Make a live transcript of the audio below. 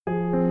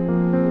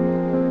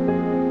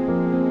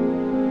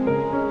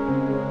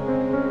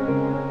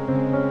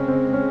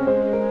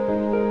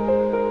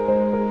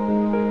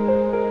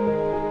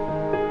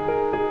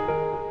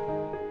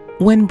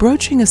When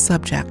broaching a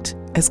subject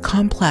as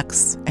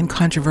complex and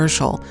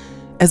controversial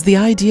as the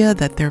idea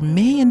that there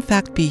may in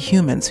fact be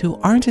humans who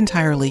aren't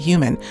entirely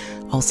human,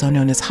 also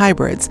known as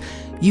hybrids,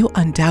 you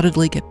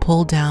undoubtedly get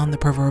pulled down the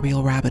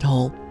proverbial rabbit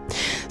hole.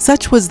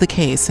 Such was the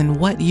case in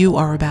what you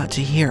are about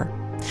to hear.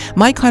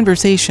 My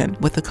conversation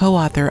with the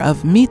co-author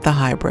of Meet the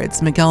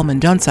Hybrids, Miguel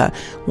Mendonça,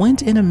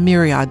 went in a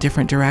myriad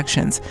different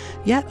directions,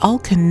 yet all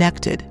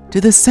connected to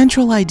the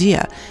central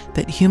idea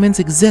that humans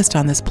exist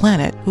on this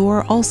planet who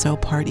are also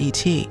part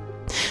ET.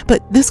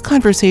 But this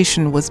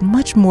conversation was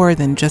much more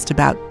than just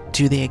about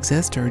do they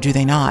exist or do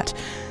they not.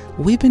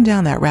 We've been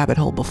down that rabbit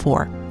hole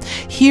before.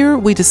 Here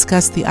we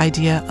discuss the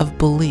idea of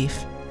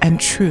belief and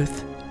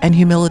truth and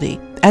humility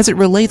as it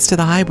relates to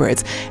the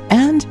hybrids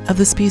and of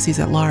the species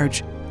at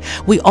large.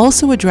 We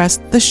also address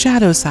the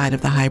shadow side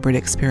of the hybrid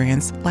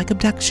experience, like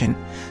abduction,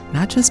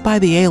 not just by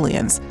the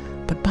aliens,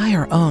 but by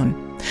our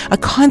own. A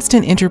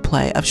constant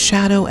interplay of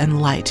shadow and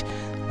light,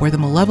 where the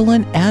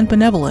malevolent and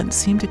benevolent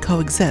seem to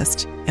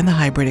coexist in the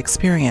hybrid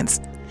experience.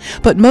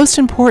 But most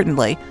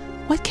importantly,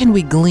 what can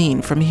we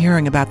glean from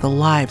hearing about the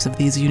lives of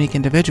these unique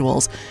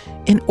individuals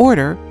in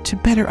order to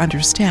better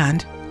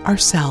understand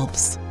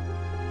ourselves?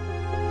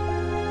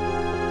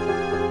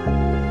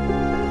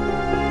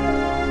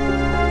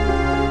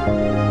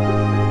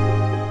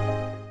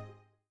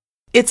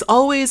 It's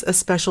always a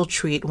special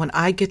treat when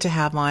I get to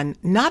have on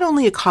not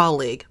only a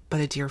colleague,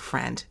 but a dear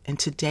friend. And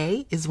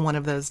today is one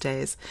of those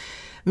days.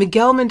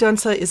 Miguel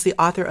Mendonça is the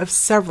author of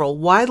several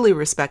widely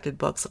respected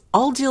books,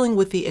 all dealing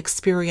with the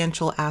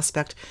experiential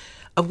aspect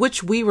of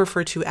which we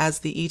refer to as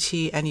the ET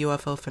and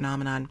UFO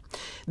phenomenon.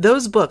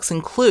 Those books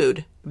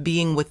include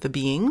Being with the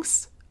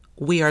Beings,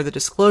 We Are the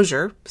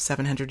Disclosure,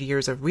 700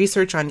 Years of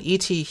Research on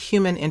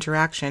ET-Human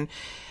Interaction,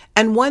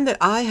 and one that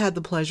I had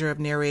the pleasure of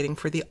narrating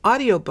for the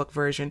audiobook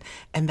version,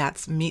 and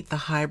that's Meet the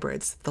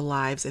Hybrids, The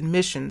Lives and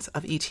Missions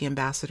of ET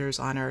Ambassadors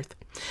on Earth.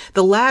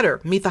 The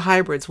latter, Meet the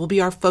Hybrids, will be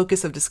our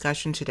focus of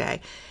discussion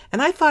today,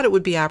 and I thought it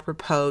would be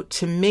apropos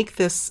to make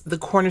this the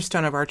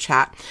cornerstone of our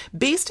chat,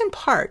 based in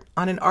part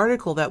on an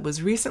article that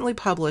was recently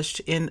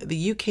published in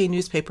the UK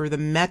newspaper The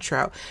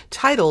Metro,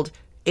 titled,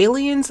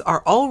 "Aliens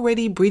Are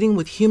Already Breeding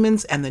with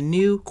Humans and the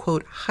New,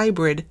 quote,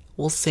 hybrid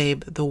will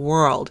save the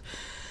world."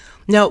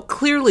 Now,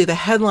 clearly, the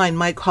headline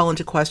might call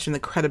into question the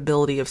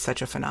credibility of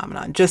such a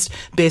phenomenon, just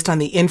based on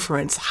the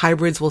inference,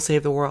 hybrids will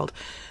save the world.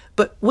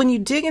 But when you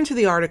dig into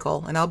the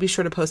article, and I'll be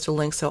sure to post a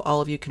link so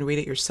all of you can read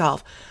it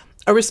yourself,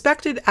 a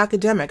respected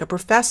academic, a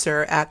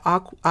professor at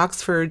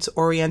Oxford's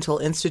Oriental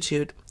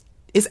Institute,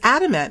 is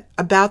adamant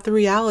about the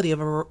reality of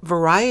a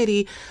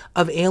variety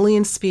of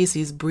alien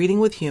species breeding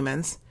with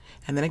humans,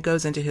 and then it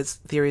goes into his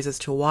theories as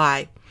to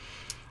why.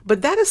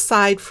 But that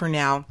aside for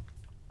now,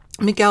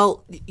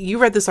 Miguel, you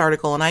read this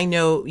article, and I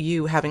know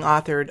you, having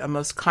authored a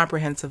most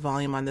comprehensive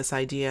volume on this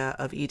idea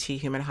of ET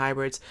human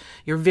hybrids,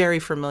 you're very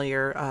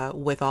familiar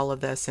with all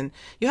of this, and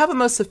you have a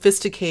most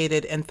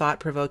sophisticated and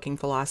thought-provoking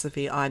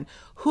philosophy on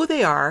who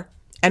they are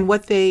and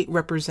what they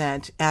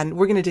represent, and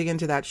we're going to dig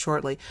into that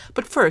shortly.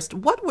 But first,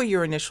 what were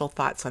your initial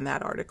thoughts on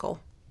that article?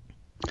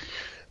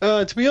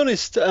 To be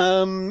honest,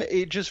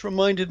 it just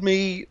reminded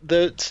me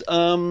that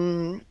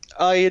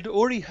I had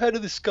already heard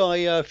of this guy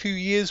a few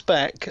years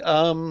back.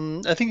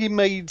 I think he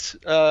made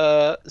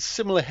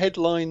similar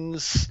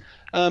headlines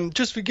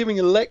just for giving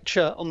a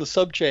lecture on the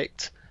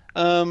subject.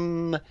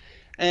 And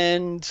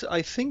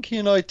I think he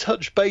and I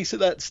touched base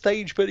at that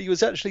stage, but he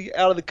was actually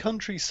out of the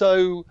country.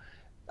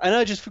 And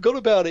I just forgot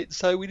about it,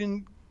 so we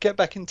didn't get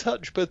back in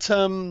touch. But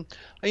I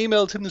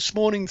emailed him this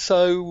morning,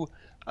 so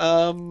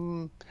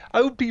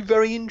I would be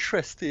very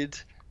interested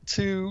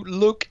to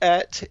look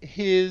at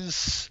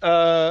his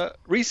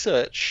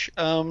research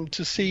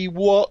to see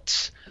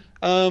what,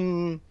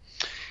 to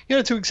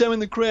examine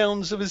the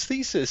grounds of his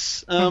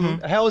thesis.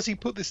 How has he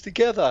put this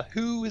together?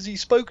 Who has he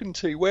spoken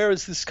to? Where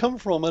has this come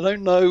from? I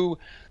don't know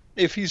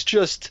if he's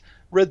just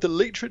read the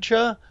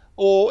literature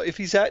or if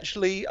he's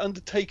actually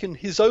undertaken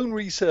his own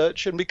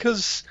research. And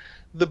because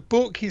the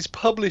book he's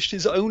published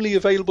is only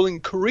available in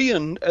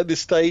Korean at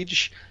this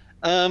stage,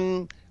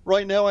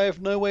 right now I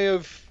have no way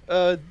of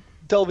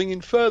delving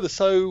in further,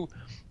 so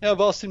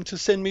I've asked him to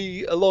send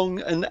me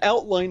along an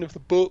outline of the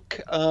book,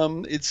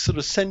 its sort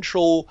of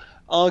central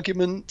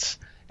argument,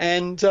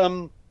 and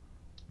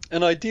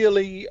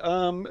ideally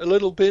a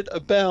little bit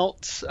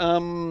about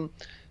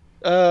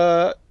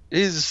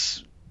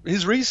his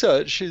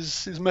research,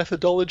 his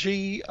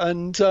methodology,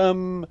 and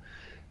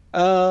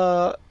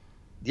I'd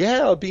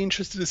be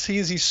interested to see,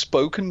 has he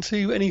spoken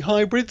to any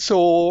hybrids,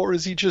 or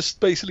has he just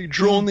basically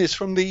drawn this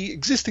from the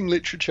existing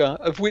literature,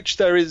 of which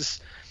there is,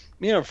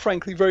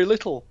 frankly, very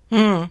little.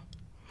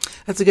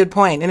 That's a good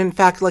point. And in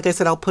fact, like I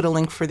said, I'll put a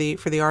link for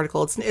the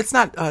article. It's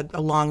not a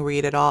long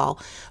read at all,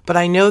 but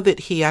I know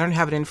that I don't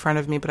have it in front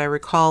of me, but I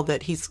recall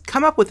that he's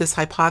come up with this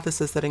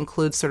hypothesis that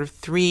includes sort of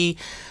three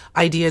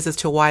ideas as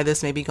to why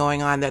this may be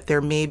going on, that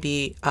there may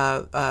be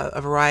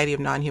a variety of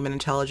non-human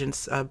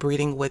intelligence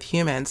breeding with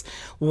humans,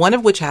 one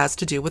of which has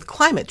to do with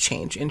climate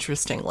change,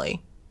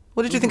 interestingly.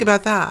 What did you think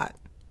about that?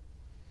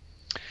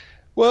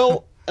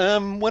 Well,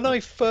 When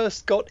I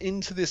first got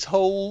into this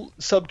whole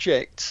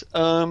subject,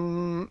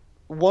 one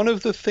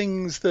of the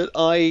things that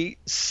I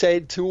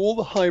said to all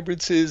the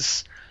hybrids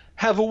is,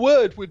 have a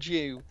word, would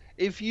you?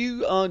 If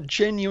you are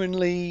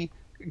genuinely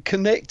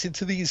connected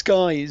to these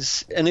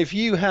guys, and if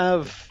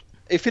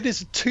it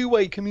is a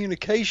two-way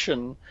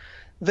communication,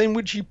 then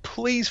would you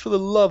please, for the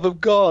love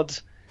of God,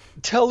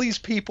 tell these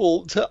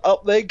people to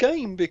up their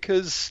game,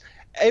 because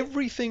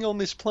everything on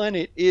this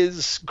planet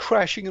is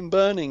crashing and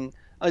burning.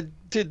 I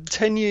did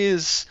 10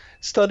 years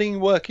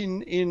studying,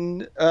 working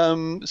in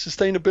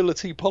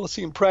sustainability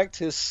policy and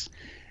practice,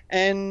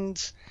 and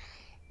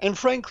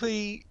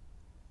frankly,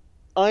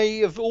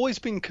 I have always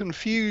been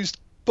confused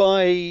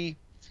by,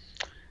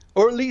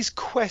 or at least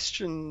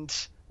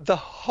questioned, the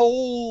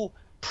whole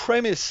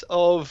premise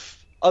of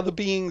other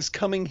beings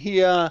coming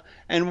here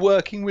and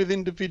working with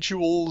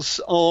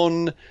individuals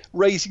on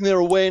raising their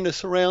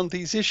awareness around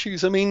these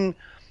issues. I mean,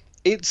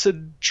 it's a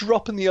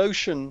drop in the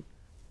ocean.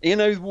 You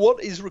know,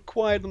 what is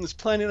required on this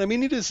planet? I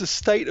mean, it is a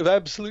state of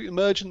absolute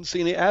emergency,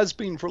 and it has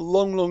been for a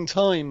long, long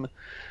time.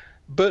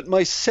 But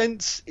my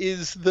sense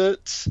is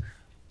that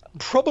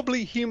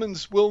probably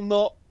humans will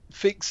not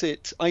fix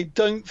it. I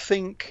don't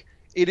think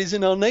it is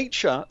in our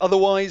nature.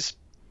 Otherwise,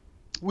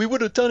 we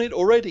would have done it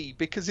already,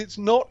 because it's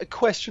not a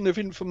question of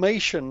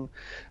information.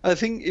 I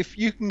think if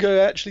you can go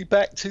actually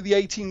back to the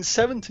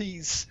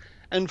 1870s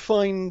and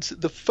find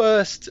the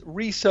first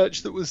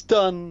research that was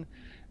done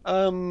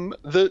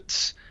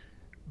that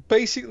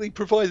basically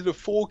provided a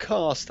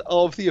forecast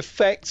of the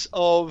effects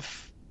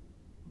of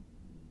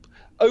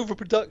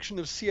overproduction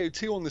of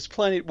CO2 on this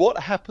planet, what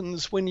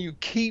happens when you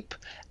keep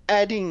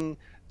adding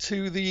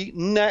to the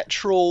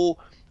natural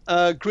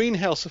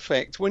greenhouse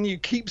effect, when you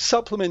keep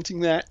supplementing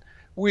that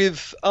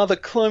with other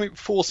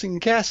climate-forcing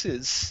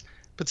gases,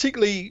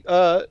 particularly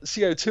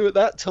CO2 at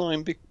that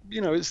time.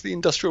 You know, it's the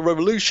Industrial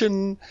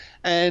Revolution,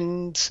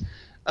 and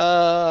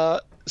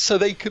so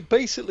they could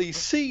basically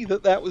see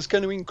that that was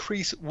going to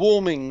increase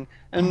warming.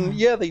 And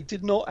yeah, they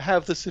did not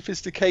have the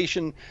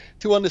sophistication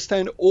to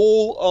understand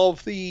all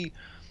of the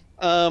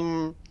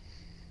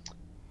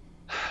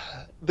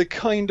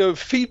kind of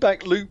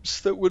feedback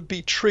loops that would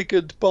be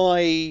triggered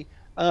by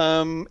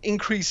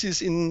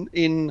increases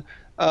in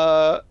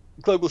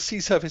global sea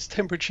surface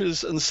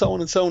temperatures and so on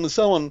and so on and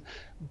so on.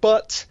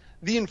 But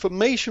the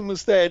information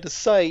was there to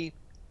say,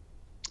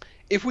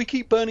 if we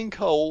keep burning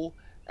coal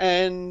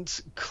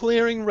and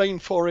clearing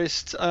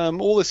rainforest,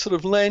 all this sort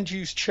of land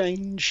use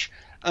change,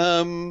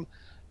 the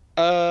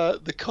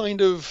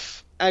kind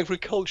of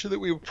agriculture that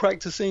we were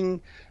practicing,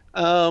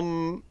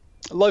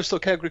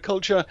 livestock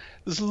agriculture,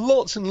 there's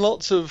lots and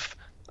lots of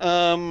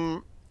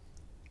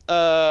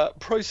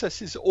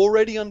processes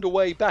already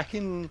underway back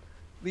in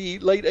the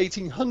late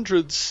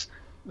 1800s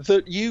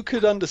that you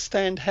could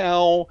understand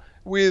how,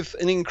 with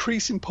an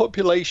increase in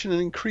population,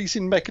 an increase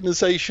in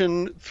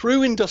mechanization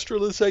through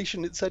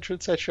industrialization,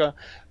 etc.,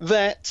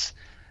 that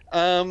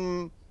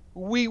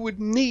we would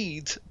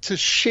need to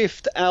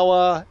shift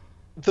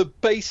the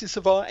basis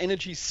of our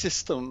energy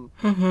system.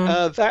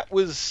 That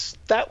was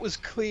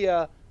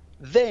clear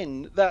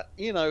then, that,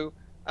 you know,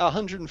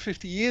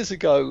 150 years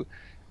ago.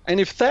 And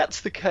if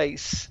that's the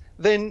case,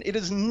 then it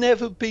has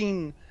never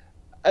been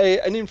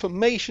an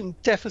information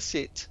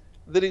deficit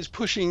that is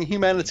pushing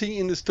humanity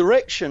in this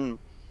direction.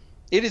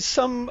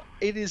 I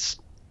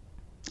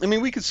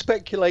mean, we could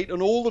speculate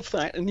on all of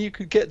that, and you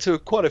could get to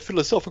quite a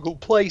philosophical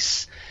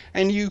place,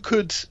 and you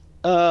could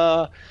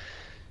look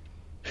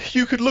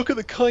at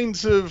the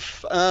kinds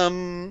of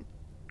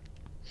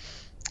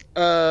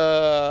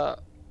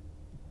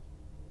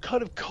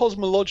kind of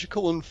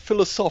cosmological and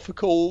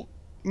philosophical,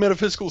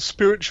 metaphysical,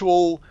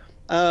 spiritual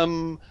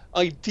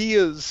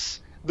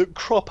ideas that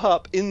crop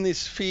up in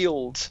this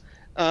field,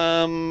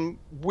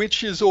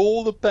 which is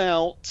all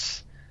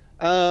about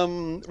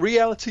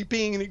reality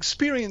being an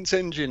experience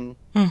engine,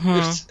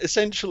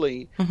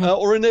 essentially,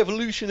 or an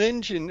evolution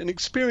engine, and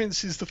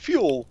experience is the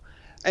fuel.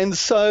 And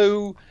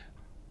so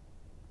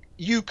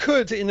you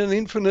could, in an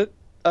infinite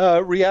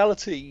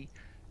reality,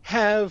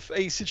 have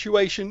a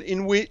situation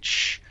in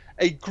which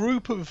a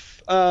group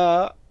of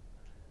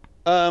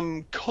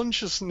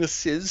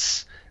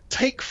consciousnesses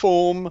take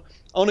form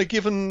on a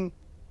given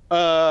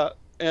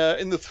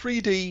in the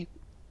 3D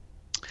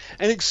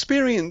and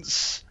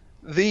experience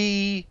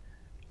the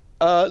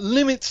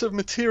limits of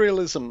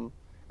materialism.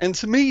 And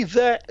to me,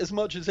 that, as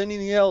much as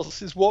anything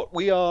else, is what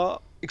we are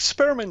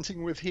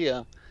experimenting with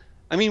here.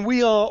 I mean,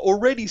 we are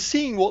already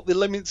seeing what the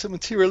limits of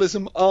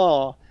materialism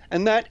are,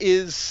 and that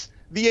is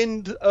the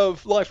end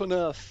of life on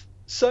Earth,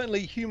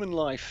 certainly human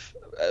life.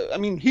 I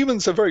mean,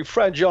 humans are very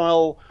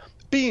fragile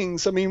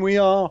beings. I mean, we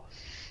are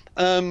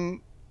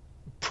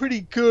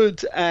pretty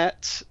good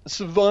at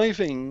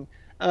surviving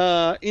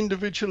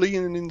individually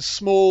and in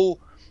small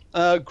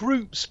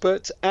groups,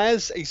 but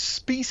as a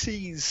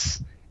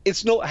species,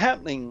 it's not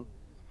happening.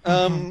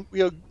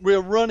 We are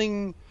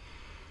running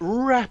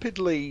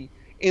rapidly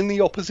in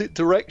the opposite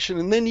direction,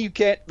 and then you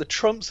get the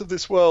Trumps of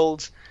this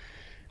world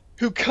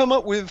who come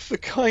up with the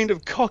kind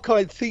of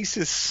cockeyed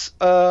thesis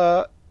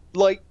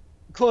like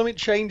climate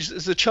change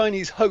as a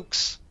Chinese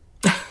hoax.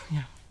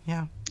 Yeah,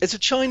 yeah. It's a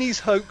Chinese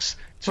hoax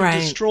to Right.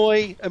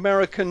 destroy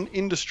American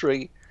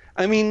industry.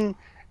 I mean,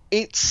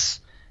 it's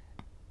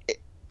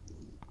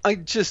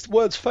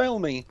words fail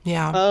me.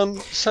 Yeah.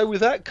 So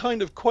with that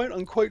kind of quote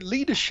unquote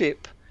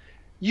leadership,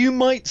 you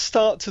might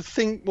start to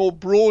think more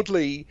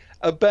broadly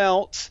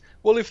about,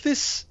 well, if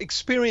this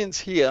experience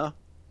here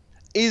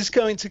is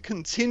going to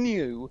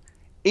continue,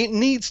 it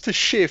needs to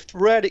shift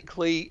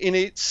radically in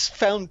its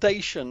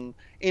foundation,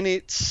 in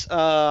its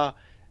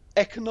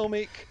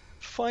economic,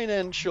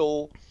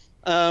 financial,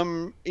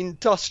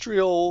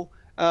 industrial,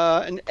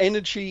 and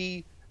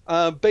energy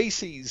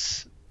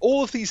bases.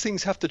 All of these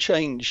things have to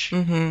change.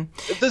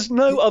 There's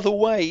no other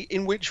way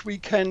in which we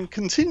can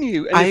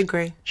continue. And I if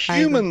agree.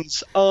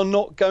 humans are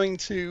not going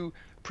to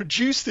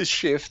produce this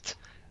shift,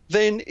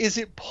 then is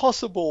it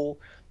possible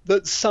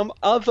that some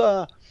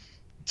other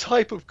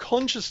type of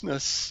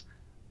consciousness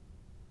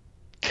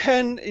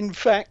can, in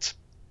fact,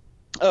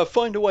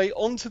 find a way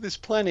onto this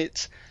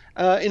planet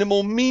in a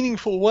more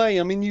meaningful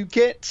way? I mean, you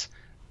get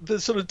the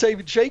sort of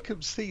David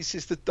Jacobs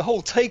thesis, that the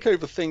whole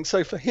takeover thing.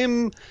 So for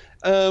him,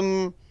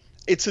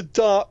 it's a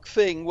dark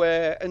thing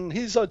and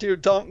his idea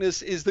of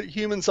darkness is that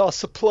humans are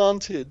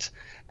supplanted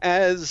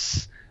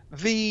as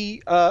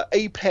the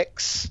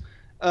apex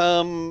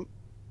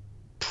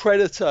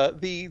predator,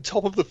 the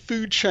top of the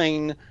food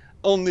chain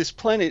on this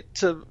planet.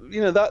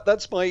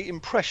 That's my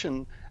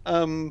impression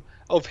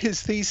of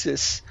his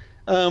thesis.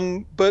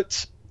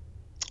 But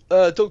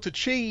Dr.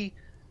 Chi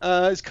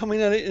is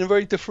coming at it in a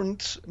very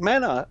different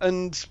manner.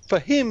 And for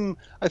him,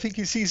 I think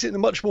he sees it in a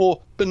much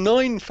more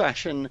benign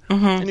fashion.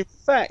 And in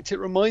fact, it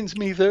reminds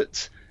me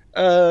that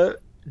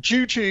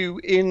Juju,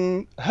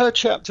 in her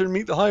chapter in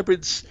Meet the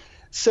Hybrids,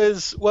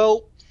 says,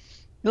 well,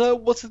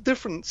 what's the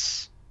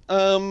difference?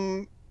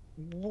 What's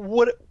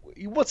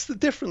the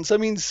difference? I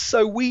mean,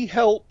 so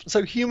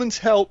humans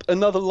help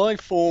another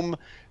life form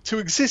to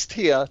exist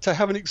here, to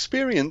have an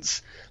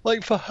experience.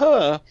 Like for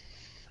her,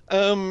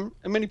 and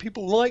many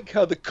people like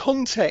her, the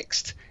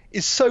context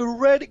is so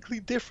radically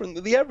different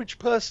that the average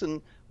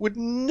person would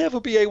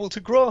never be able to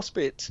grasp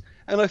it.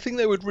 And I think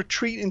they would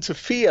retreat into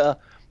fear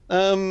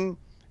in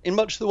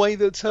much the way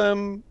that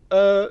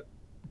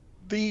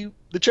the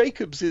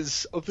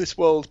Jacobses of this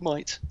world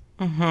might,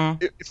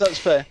 if that's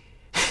fair.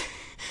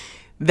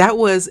 That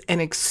was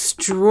an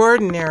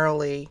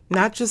extraordinarily,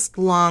 not just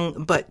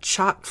long, but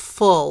chock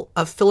full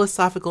of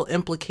philosophical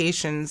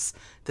implications,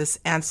 this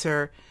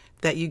answer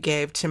that you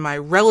gave to my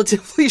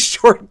relatively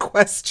short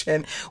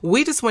question.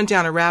 We just went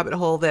down a rabbit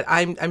hole that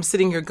I'm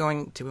sitting here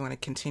going, do we want to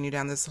continue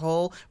down this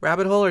whole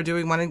rabbit hole or do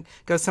we want to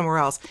go somewhere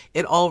else?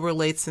 It all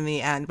relates in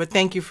the end, but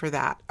thank you for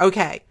that.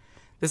 Okay,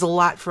 there's a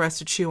lot for us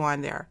to chew on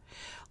there.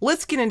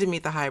 Let's get into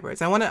Meet the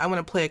Hybrids. I want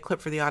to play a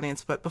clip for the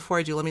audience, but before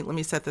I do, let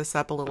me set this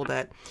up a little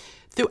bit.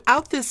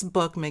 Throughout this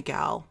book,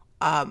 Miguel,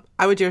 I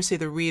would dare say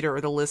the reader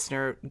or the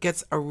listener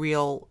gets a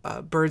real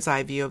bird's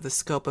eye view of the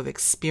scope of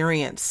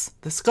experience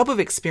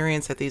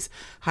that these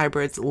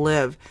hybrids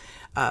live.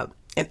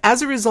 And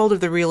as a result of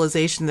the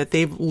realization that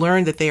they've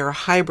learned that they are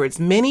hybrids,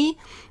 many,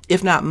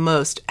 if not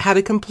most, had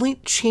a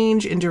complete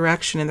change in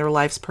direction in their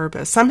life's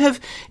purpose. Some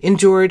have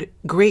endured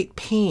great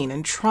pain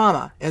and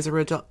trauma as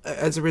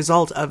a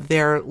result of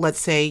their, let's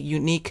say,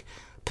 unique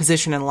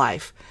position in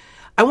life.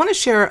 I want to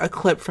share a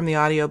clip from the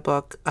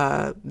audiobook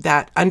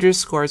that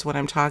underscores what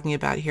I'm talking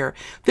about here.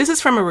 This is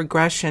from a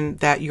regression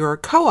that your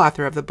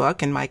co-author of the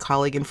book and my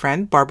colleague and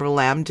friend, Barbara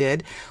Lamb,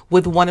 did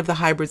with one of the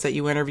hybrids that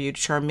you interviewed,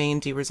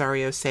 Charmaine de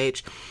Rosario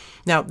Sage.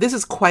 Now, this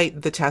is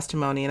quite the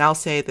testimony, and I'll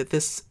say that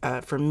this,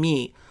 for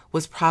me,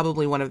 was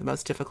probably one of the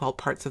most difficult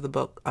parts of the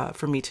book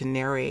for me to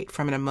narrate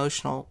from an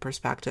emotional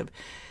perspective.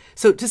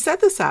 So to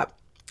set this up,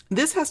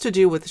 this has to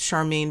do with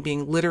Charmaine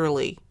being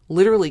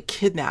literally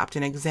kidnapped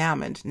and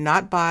examined,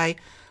 not by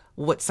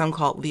what some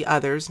call the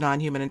others,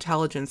 non-human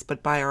intelligence,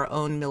 but by our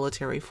own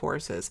military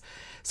forces.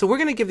 So we're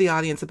going to give the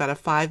audience about a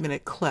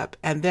 5-minute clip,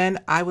 and then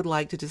I would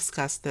like to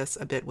discuss this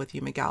a bit with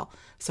you, Miguel.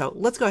 So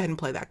let's go ahead and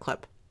play that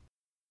clip.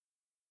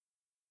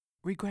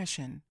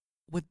 Regression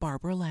with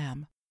Barbara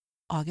Lamb,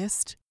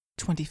 August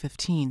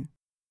 2015.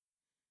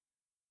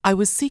 I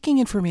was seeking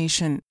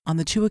information on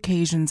the 2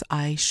 occasions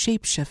I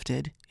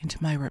shape-shifted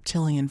into my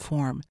reptilian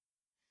form.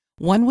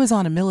 One was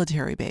on a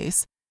military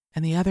base,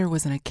 and the other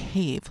was in a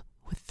cave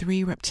with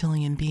 3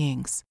 reptilian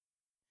beings.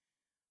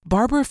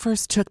 Barbara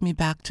first took me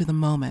back to the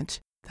moment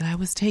that I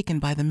was taken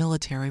by the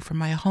military from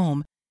my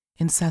home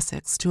in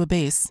Sussex to a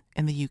base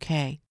in the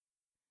UK.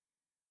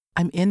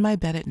 I'm in my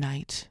bed at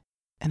night,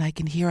 and I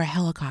can hear a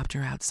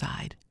helicopter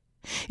outside.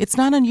 It's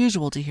not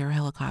unusual to hear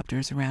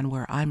helicopters around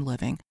where I'm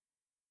living.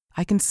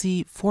 I can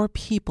see 4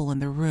 people in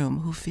the room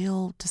who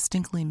feel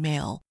distinctly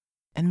male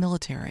and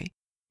military.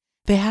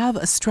 They have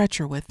a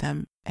stretcher with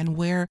them and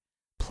wear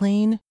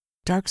plain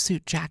dark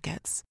suit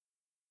jackets.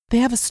 They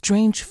have a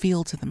strange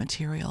feel to the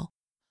material.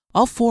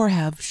 All 4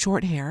 have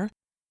short hair,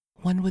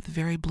 one with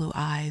very blue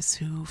eyes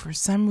who for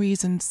some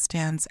reason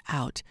stands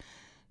out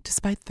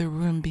despite the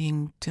room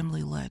being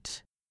dimly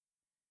lit.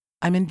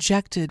 I'm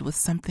injected with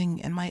something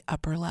in my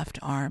upper left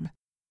arm.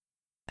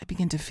 I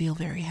begin to feel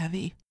very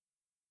heavy,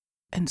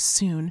 and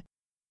soon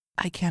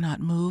I cannot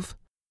move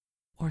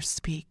or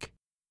speak.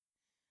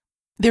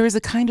 There is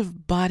a kind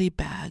of body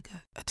bag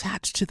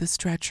attached to the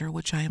stretcher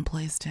which I am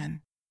placed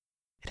in.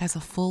 It has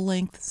a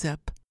full-length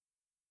zip,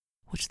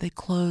 which they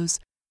close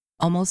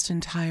almost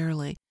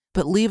entirely,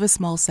 but leave a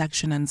small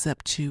section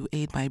unzipped to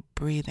aid my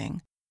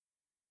breathing.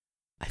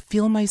 I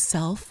feel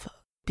myself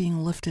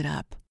being lifted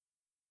up.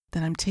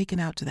 Then I'm taken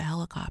out to the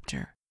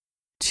helicopter.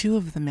 2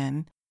 of the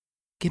men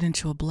get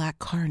into a black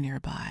car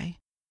nearby,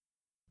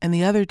 and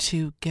the other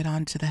 2 get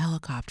onto the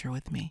helicopter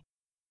with me.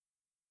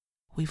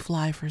 We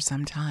fly for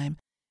some time.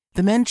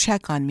 The men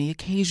check on me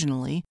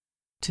occasionally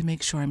to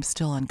make sure I'm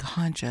still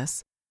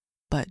unconscious,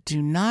 but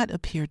do not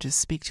appear to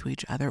speak to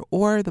each other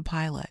or the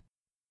pilot.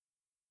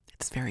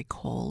 It's very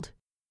cold.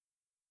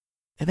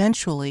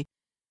 Eventually,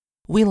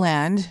 we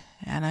land,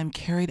 and I'm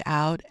carried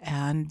out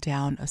and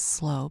down a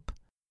slope.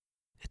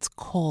 It's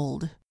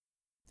cold.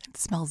 It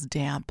smells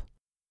damp.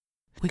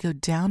 We go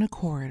down a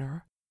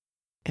corridor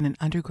in an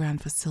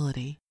underground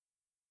facility,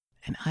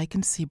 and I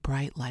can see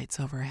bright lights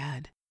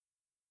overhead.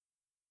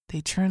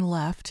 They turn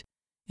left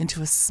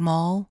into a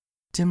small,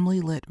 dimly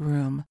lit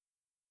room,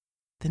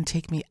 then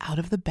take me out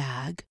of the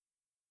bag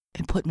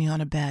and put me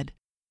on a bed.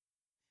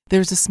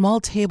 There's a small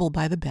table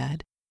by the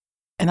bed,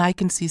 and I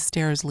can see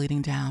stairs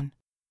leading down.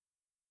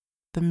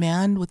 The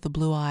man with the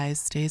blue eyes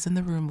stays in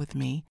the room with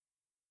me,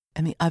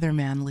 and the other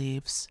man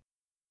leaves.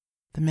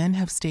 The men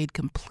have stayed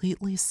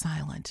completely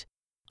silent.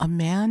 A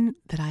man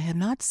that I had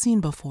not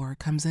seen before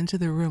comes into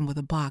the room with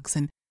a box,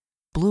 and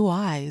Blue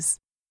Eyes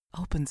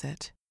opens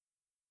it.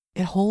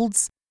 It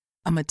holds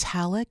a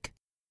metallic,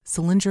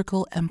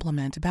 cylindrical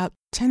implement about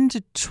 10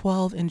 to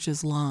 12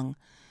 inches long,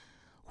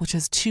 which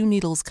has 2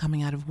 needles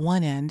coming out of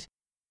one end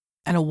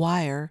and a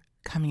wire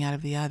coming out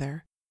of the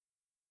other.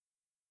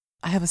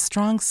 I have a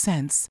strong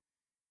sense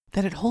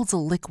that it holds a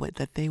liquid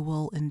that they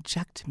will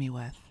inject me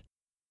with.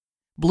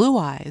 Blue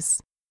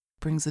Eyes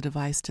brings a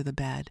device to the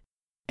bed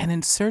and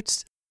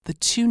inserts the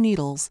 2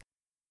 needles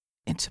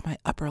into my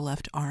upper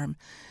left arm.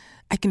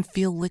 I can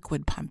feel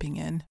liquid pumping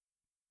in.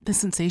 The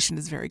sensation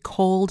is very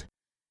cold,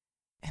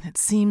 and it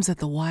seems that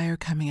the wire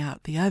coming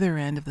out the other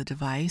end of the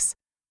device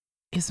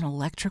is an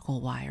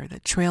electrical wire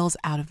that trails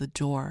out of the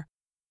door.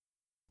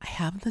 I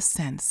have the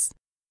sense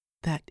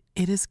that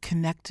it is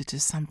connected to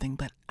something,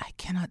 but I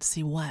cannot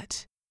see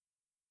what.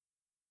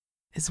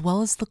 As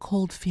well as the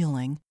cold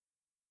feeling,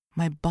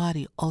 my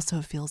body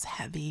also feels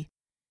heavy,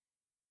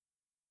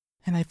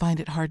 and I find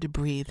it hard to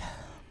breathe.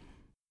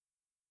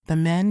 The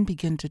men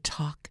begin to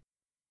talk,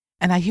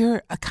 and I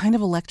hear a kind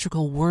of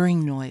electrical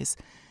whirring noise.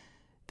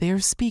 They are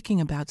speaking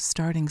about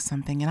starting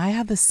something, and I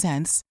have the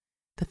sense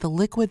that the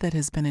liquid that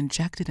has been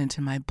injected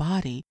into my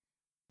body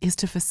is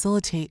to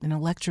facilitate an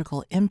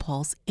electrical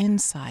impulse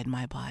inside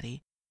my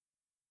body.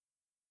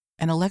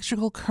 An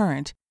electrical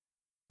current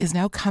is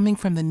now coming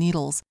from the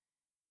needles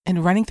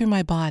and running through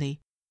my body,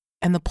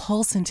 and the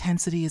pulse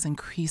intensity is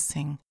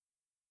increasing.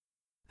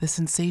 The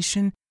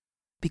sensation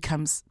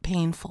becomes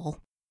painful,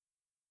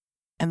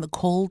 and the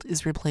cold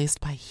is replaced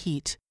by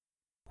heat,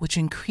 which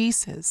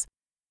increases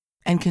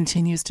and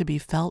continues to be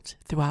felt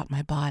throughout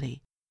my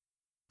body.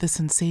 The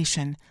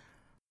sensation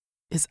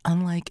is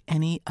unlike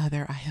any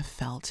other I have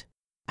felt.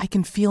 I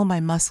can feel my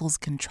muscles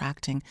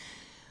contracting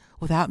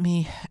without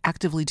me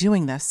actively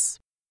doing this.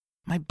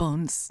 My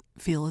bones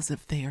feel as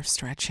if they are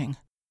stretching.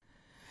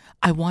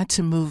 I want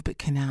to move but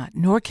cannot,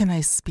 nor can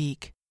I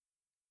speak.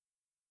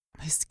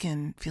 My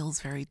skin feels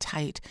very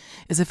tight,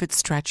 as if it's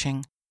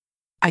stretching.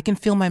 I can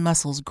feel my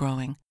muscles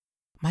growing,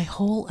 my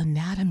whole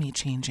anatomy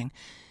changing.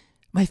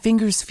 My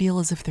fingers feel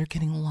as if they're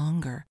getting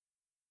longer.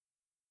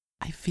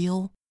 I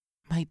feel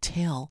my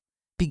tail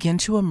begin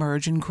to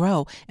emerge and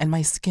grow, and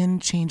my skin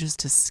changes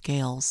to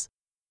scales.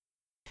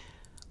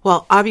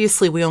 Well,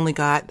 obviously, we only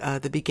got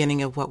the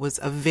beginning of what was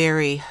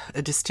a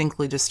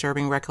distinctly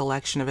disturbing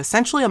recollection of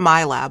essentially a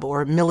MILAB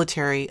or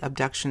military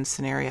abduction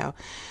scenario.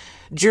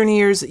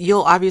 Journeyers,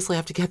 you'll obviously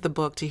have to get the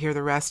book to hear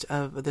the rest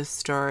of this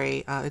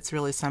story. It's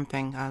really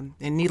something.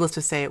 And needless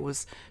to say, it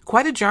was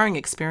quite a jarring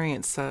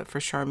experience for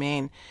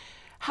Charmaine.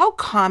 How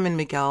common,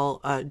 Miguel,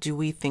 do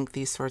we think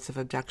these sorts of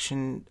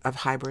abduction of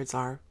hybrids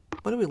are?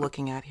 What are we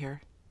looking at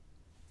here?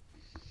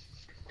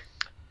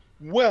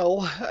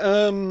 Well,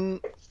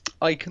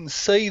 I can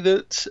say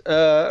that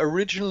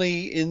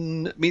originally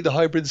in Meet the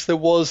Hybrids, there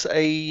was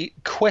a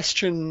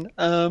question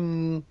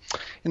in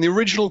the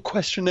original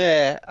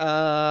questionnaire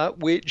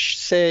which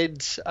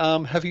said,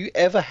 have you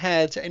ever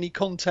had any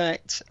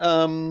contact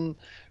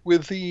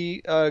with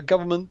the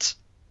government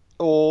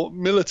or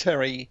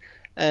military?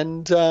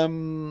 And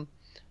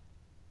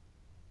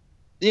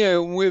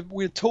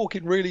we're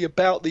talking really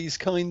about these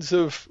kinds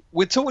of.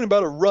 We're talking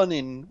about a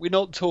run-in. We're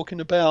not talking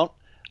about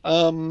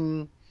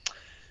having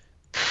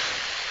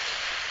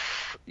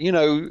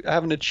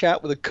a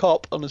chat with a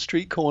cop on a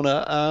street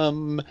corner.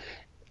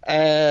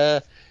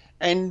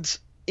 And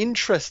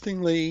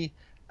interestingly,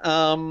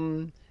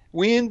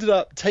 we ended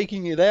up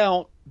taking it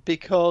out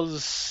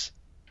because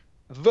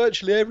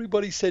virtually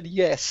everybody said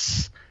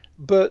yes,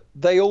 but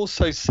they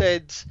also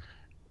said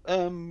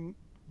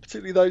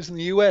particularly those in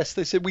the US,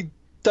 they said, we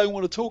don't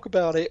want to talk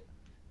about it.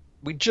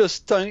 We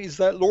just don't. It's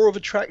that law of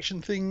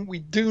attraction thing. We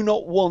do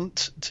not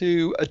want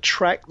to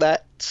attract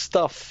that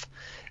stuff.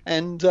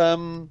 And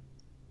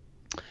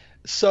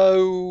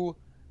so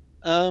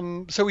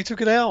we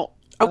took it out.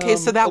 Okay,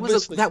 so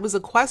Obviously. that was a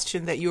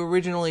question that you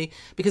originally,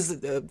 because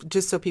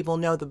just so people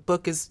know, the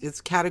book is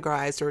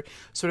categorized or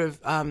sort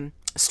of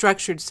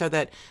structured so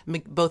that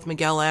both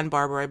Miguel and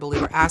Barbara, I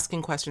believe, are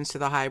asking questions to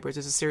the hybrids.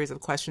 There's a series of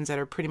questions that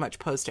are pretty much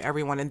posed to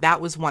everyone, and that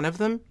was one of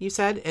them, you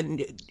said,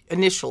 and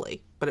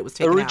initially, but it was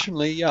taken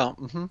Originally, yeah. out.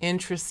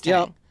 Interesting.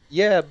 Yeah.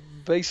 Yeah.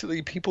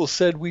 Basically, people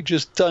said, we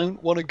just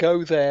don't want to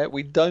go there.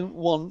 We don't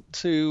want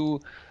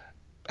to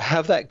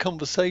have that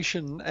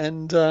conversation.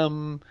 And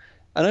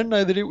I don't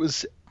know that it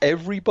was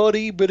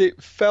everybody, but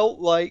it felt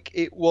like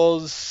it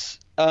was.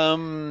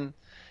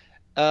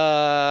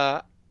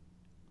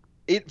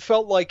 It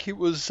felt like it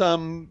was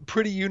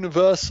pretty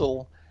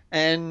universal,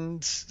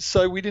 and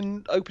so we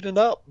didn't open it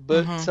up.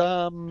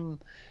 But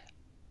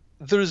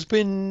there's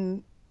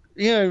been,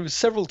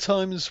 several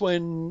times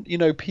when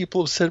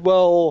people have said,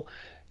 well,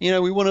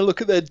 we want to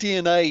look at their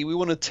DNA, we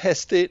want to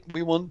test it,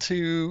 we want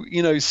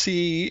to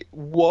see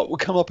what would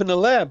come up in a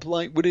lab.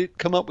 Like, would it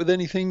come up with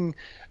anything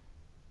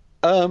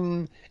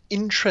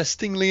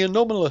interestingly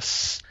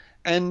anomalous?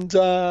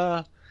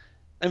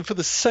 And for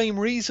the same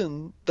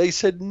reason, they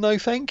said, no,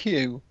 thank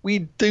you. We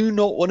do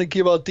not want to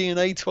give our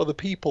DNA to other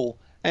people.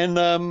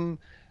 And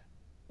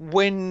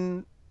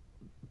when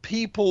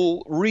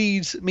people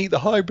read Meet the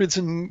Hybrids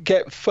and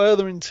get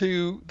further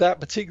into that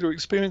particular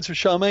experience of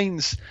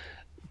Charmaine's,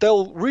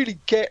 they'll really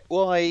get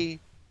where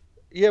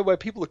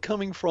people are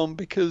coming from,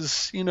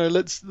 because,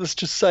 let's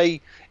just say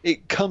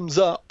it comes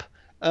up.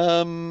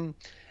 And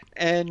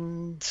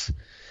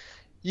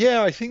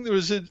yeah, I think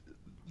there's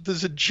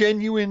a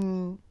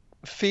genuine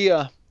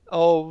fear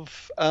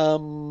of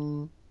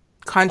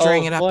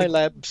conjuring it up my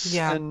labs,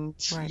 yeah, and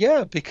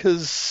right.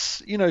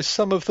 because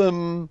some of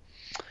them,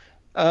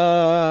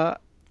 I'm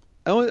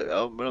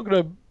not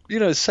going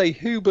to say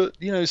who, but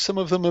some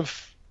of them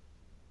have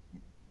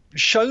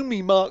shown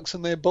me marks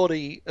on their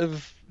body,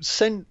 have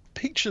sent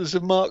pictures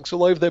of marks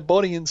all over their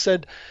body and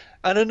said,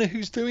 I don't know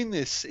who's doing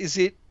this. Is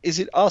it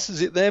us?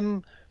 Is it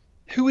them?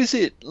 Who is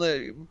it?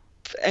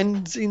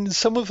 And in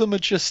some of them are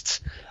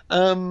just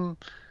one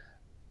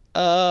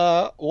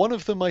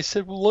of them, I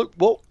said, well, look,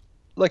 what,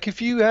 like,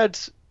 if you had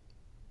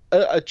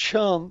a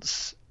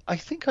chance, I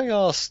think I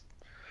asked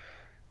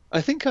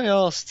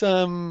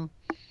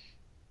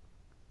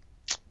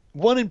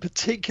one in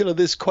particular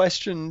this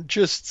question,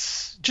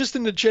 just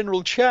in the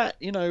general chat,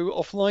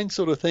 offline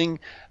sort of thing.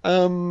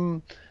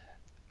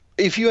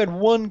 If you had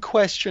one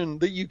question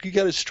that you could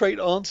get a straight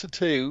answer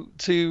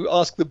to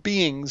ask the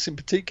beings in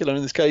particular,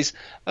 in this case,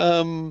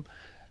 what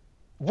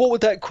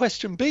would that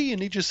question be?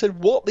 And he just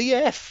said, what the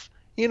F?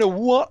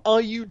 What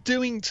are you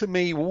doing to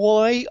me?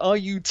 Why are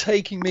you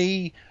taking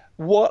me?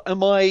 What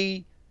am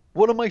I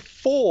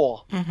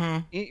for?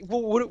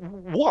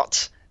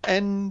 What?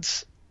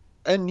 And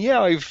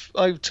yeah,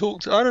 I've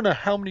talked, I don't know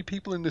how many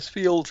people in this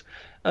field,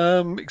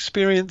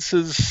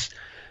 experiences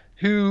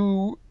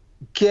who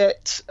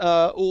get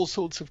all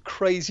sorts of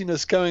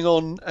craziness going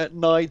on at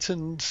night,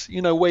 and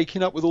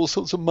waking up with all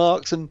sorts of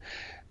marks, and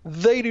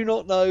they do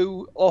not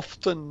know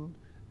often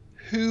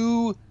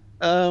who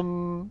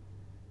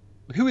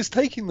is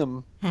taking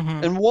them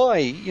and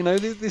why.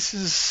 This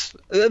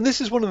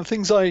is one of the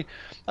things I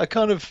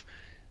kind of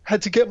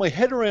had to get my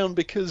head around,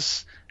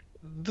 because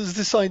there's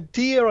this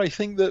idea, I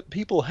think, that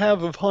people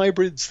have of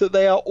hybrids, that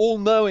they are all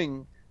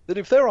knowing, that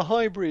if they're a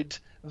hybrid,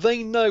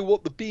 they know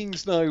what the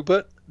beings know,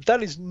 but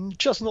that is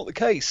just not the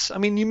case. I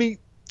mean, you meet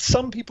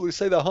some people who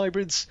say they're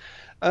hybrids,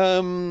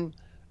 who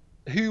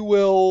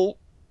will,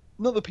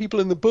 not the people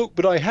in the book,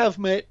 but I have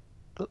met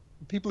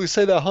people who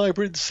say they're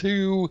hybrids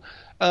who,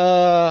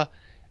 have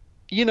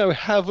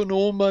an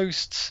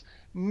almost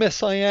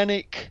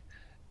messianic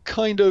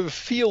kind of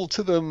feel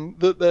to them,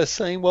 that they're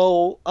saying,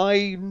 well,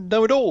 I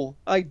know it all.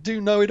 I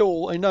do know it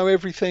all. I know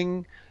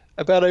everything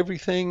about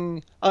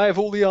everything. I have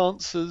all the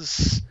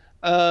answers.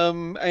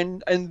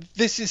 And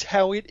this is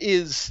how it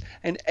is.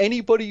 And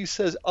anybody who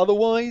says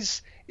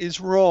otherwise is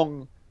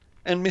wrong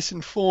and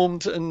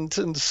misinformed.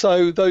 And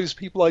so those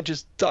people, I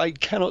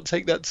cannot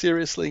take that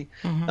seriously.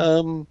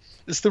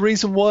 It's the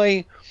reason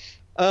why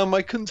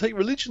I couldn't take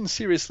religion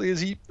seriously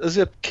as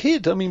a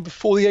kid. I mean,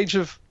 before the age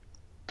of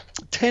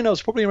 10, I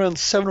was probably around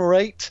 7 or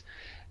 8,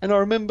 and I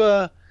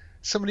remember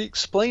somebody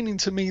explaining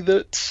to me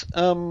that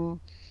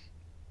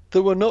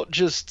there were not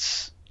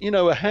just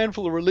a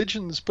handful of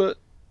religions, but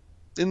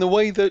in the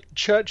way that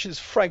churches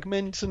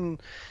fragment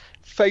and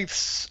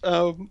faiths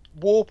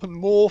warp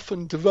and morph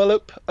and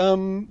develop,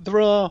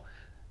 there are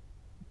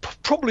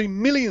probably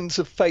millions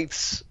of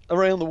faiths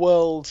around the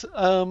world,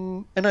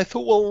 and I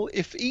thought, well,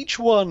 if each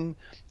one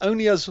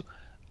only has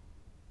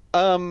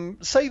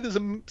say there's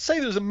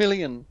a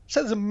million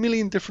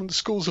different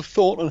schools of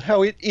thought on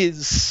how it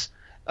is,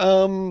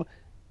 that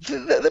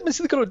means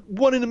they've got a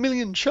 1 in a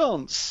million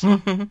chance.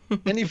 And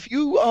if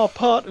you are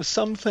part of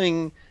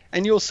something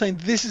and you're saying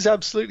this is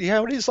absolutely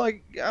how it is.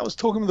 Like I was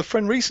talking with a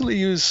friend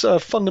recently who's a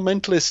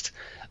fundamentalist,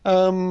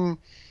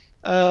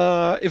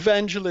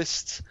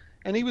 evangelist,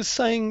 and he was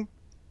saying,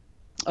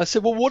 I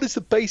said, well, what is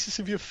the basis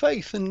of your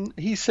faith? And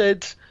he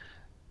said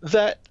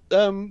that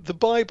the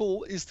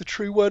Bible is the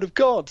true word of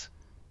God.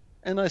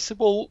 And I said,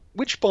 well,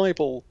 which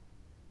Bible?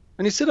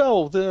 And he said,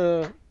 oh,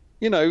 the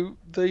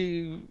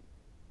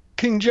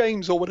King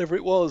James or whatever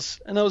it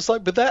was. And I was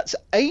like, but that's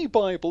a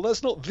Bible.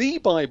 That's not the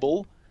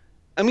Bible.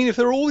 I mean, if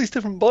there are all these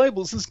different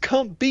Bibles, there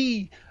can't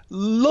be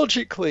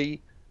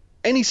logically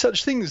any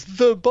such thing as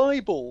the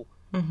Bible.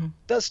 Mm-hmm.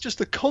 That's just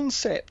a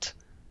concept.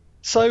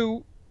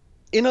 So,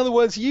 in other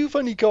words, you've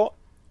only got,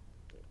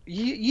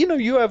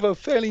 you have a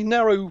fairly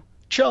narrow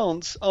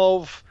chance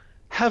of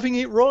having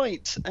it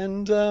right.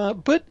 And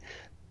but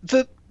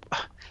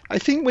I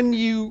think when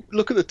you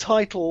look at the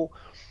title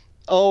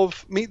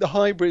of Meet the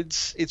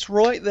Hybrids, it's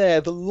right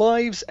there, the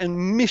lives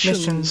and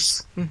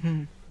missions.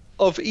 Mm-hmm.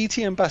 Of ET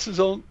ambassadors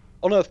on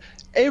Earth.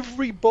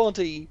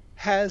 Everybody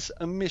has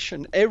a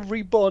mission.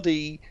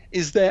 Everybody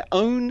is their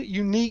own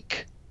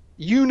unique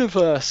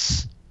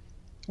universe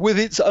with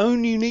its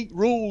own unique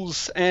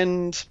rules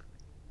and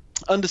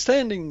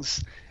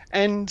understandings,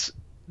 and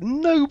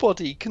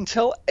nobody can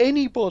tell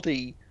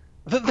anybody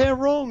that they're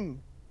wrong.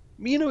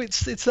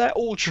 It's that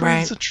all true.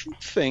 Right. It's a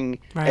truth thing.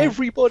 Right.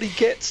 Everybody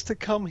gets to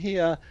come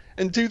here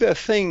and do their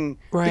thing,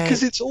 right.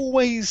 because it's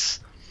always,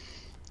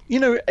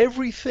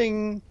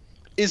 everything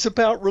is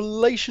about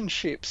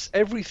relationships.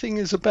 Everything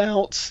is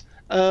about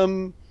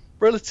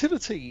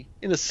relativity,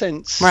 in a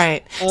sense.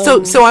 Right.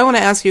 So I want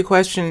to ask you a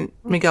question,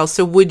 Miguel.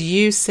 So would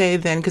you say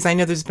then, because I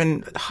know there's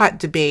been hot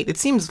debate, it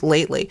seems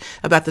lately,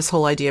 about this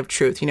whole idea of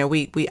truth.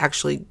 We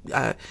actually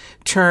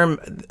term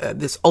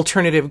this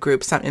alternative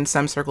group in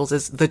some circles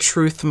as the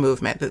truth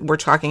movement, that we're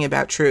talking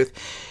about truth.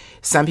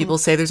 Some people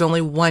say there's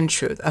only one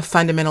truth, a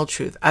fundamental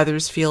truth.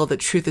 Others feel that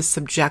truth is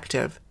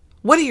subjective.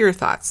 What are your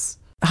thoughts?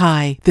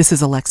 Hi, this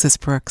is Alexis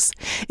Brooks.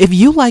 If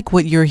you like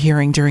what you're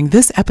hearing during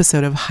this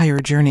episode of Higher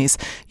Journeys,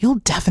 you'll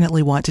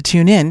definitely want to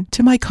tune in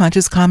to my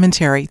Conscious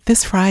Commentary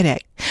this Friday,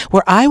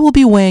 where I will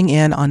be weighing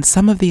in on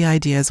some of the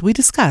ideas we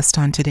discussed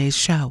on today's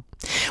show.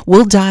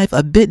 We'll dive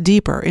a bit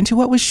deeper into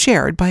what was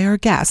shared by our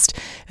guest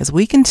as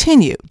we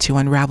continue to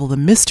unravel the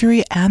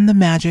mystery and the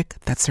magic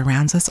that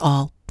surrounds us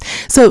all.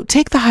 So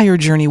take the higher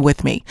journey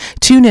with me.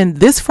 Tune in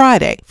this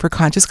Friday for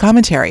Conscious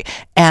Commentary,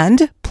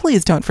 and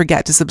please don't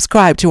forget to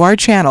subscribe to our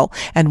channel.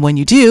 And when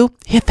you do,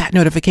 hit that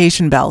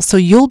notification bell so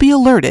you'll be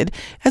alerted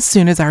as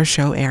soon as our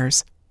show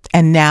airs.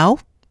 And now,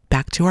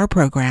 back to our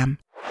program.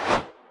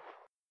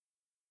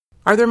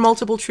 Are there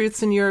multiple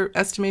truths in your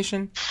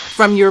estimation,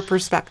 from your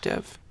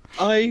perspective?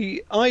 This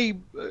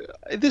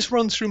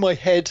runs through my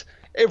head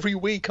every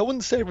week. I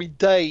wouldn't say every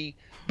day,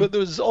 but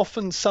there's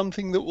often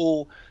something that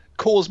will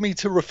cause me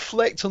to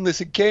reflect on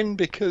this again,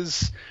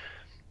 because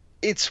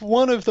it's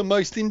one of the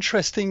most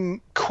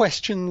interesting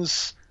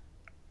questions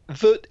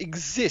that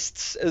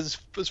exists as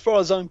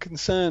far as I'm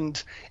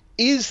concerned.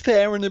 Is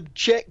there an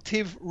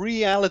objective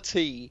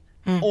reality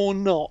or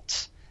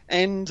not?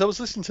 And I was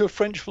listening to a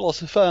French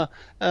philosopher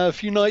a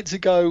few nights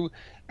ago,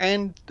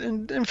 and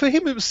for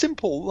him it was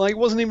simple. Like, it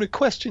wasn't even a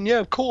question. Yeah,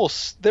 of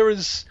course there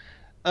is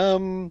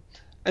an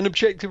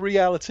objective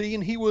reality,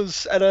 and he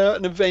was at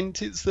an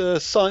event. It's the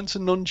Science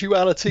and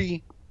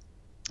Non-Duality,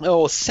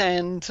 or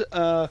SAND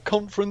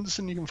conference,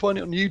 and you can find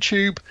it on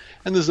YouTube,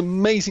 and there's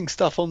amazing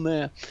stuff on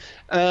there.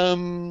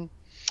 And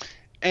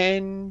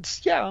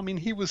yeah, I mean,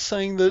 he was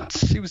saying that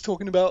he was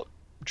talking about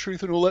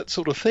truth and all that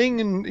sort of thing,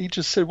 and he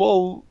just said,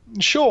 well,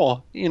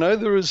 sure,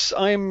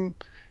 I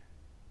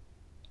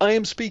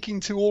am speaking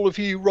to all of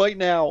you right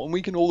now, and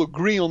we can all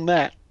agree on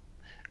that.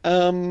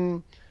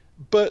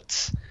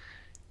 But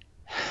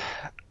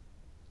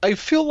I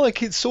feel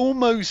like it's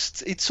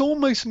almost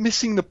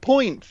missing the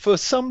point. For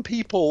some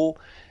people,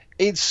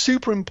 it's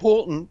super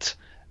important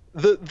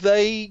that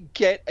they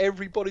get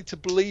everybody to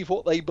believe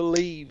what they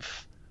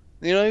believe.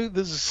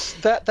 There's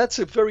that's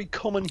a very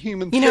common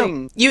human thing.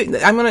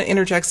 I'm going to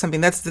interject something.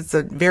 That's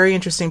a very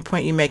interesting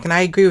point you make, and I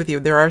agree with you.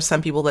 There are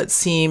some people that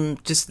seem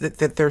just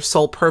that their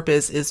sole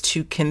purpose is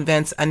to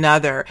convince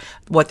another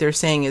what they're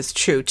saying is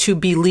true, to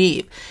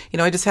believe.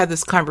 I just had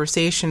this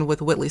conversation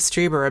with Whitley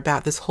Strieber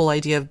about this whole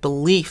idea of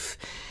belief.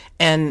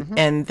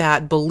 And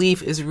that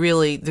belief is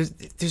really, there's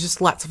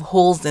just lots of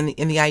holes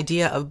in the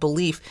idea of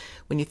belief.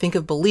 When you think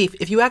of belief,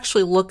 if you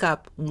actually look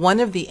up one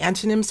of the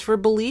antonyms for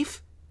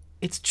belief,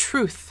 it's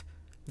truth.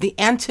 The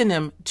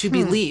antonym to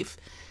belief,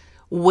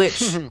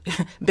 which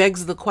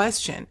begs the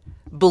question.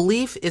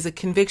 Belief is a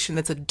conviction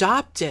that's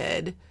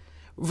adopted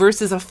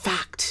versus a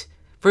fact,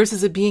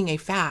 versus it being a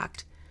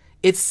fact.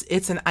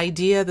 It's an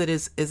idea that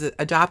is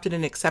adopted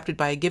and accepted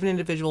by a given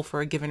individual for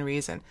a given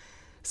reason.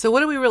 So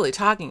what are we really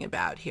talking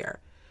about here?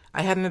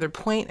 I had another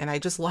point and I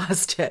just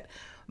lost it,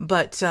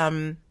 but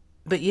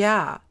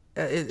yeah,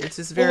 it's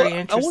just very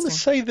interesting. I want to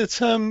say that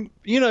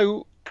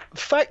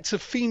facts are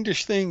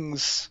fiendish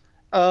things.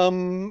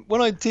 When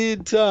I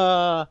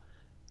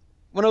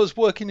was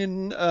working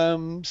in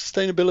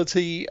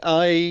sustainability,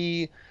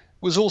 I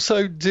was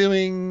also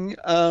doing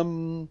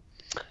some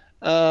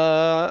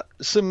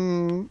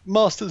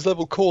master's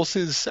level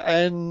courses,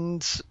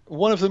 and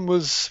one of them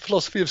was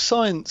philosophy of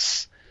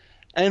science.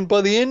 And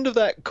by the end of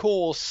that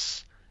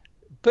course,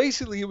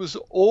 basically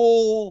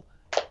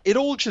it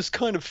all just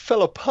kind of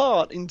fell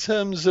apart in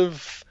terms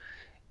of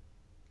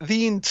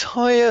the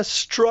entire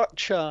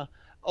structure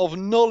of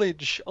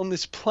knowledge on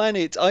this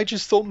planet. I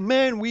just thought,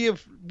 man, we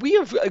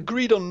have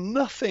agreed on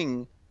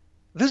nothing.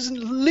 There's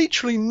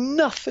literally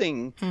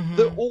nothing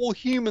that all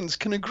humans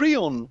can agree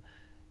on.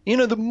 You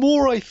know, the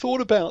more I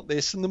thought about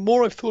this, and the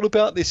more I've thought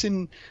about this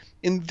in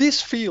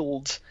this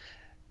field,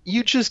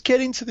 you just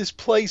get into this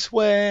place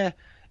where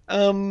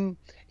even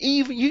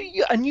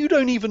you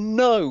don't even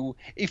know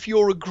if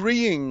you're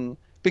agreeing,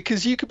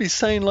 because you could be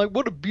saying, like,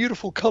 what a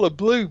beautiful color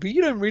blue, but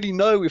you don't really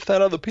know if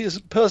that other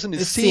person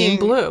is seeing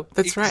blue.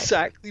 That's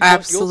exactly right.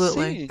 what you're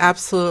seeing.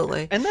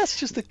 Absolutely. And that's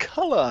just the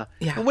color.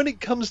 Yeah. And when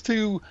it comes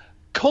to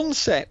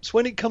concepts,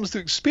 when it comes to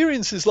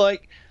experiences,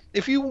 like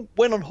if you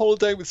went on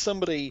holiday with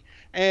somebody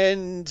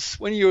and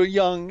when you were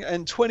young,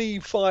 and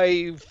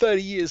 25,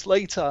 30 years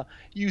later,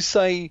 you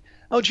say,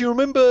 oh, do you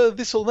remember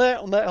this or that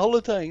on that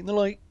holiday? And they're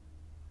like,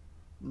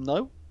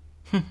 no.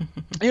 And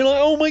you're like,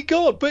 oh my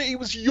God, but it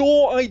was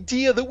your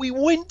idea that we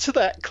went to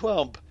that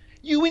club.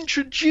 You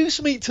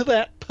introduced me to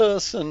that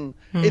person,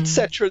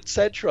 etc.,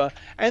 etc.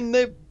 And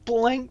they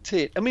blanked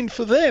it. I mean,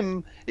 for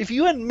them, if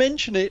you hadn't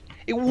mentioned it,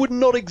 it would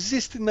not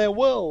exist in their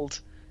world.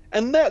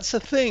 And that's a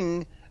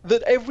thing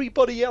that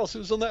everybody else who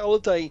was on that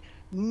holiday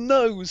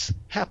knows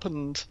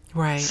happened.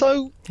 Right.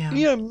 So,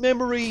 you know,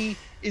 memory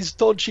is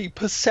dodgy,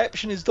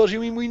 perception is dodgy. I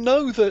mean, we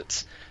know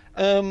that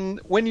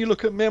when you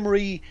look at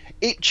memory,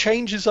 it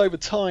changes over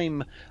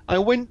time. I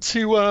went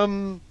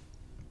to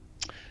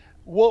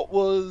what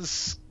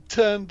was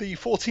termed the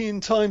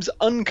 14 times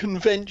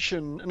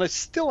unconvention, and I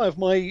still have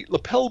my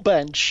lapel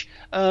badge.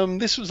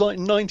 This was like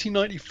in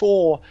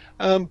 1994.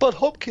 Bud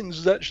Hopkins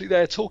was actually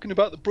there talking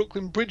about the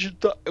Brooklyn Bridge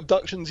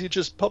abductions. He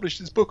just published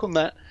his book on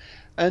that.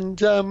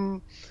 And oh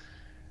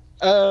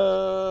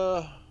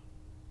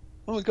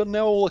my God,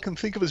 now all I can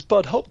think of is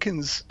Bud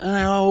Hopkins.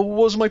 What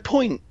was my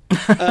point?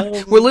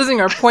 We're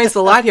losing our points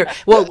a lot here.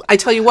 Well, I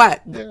tell you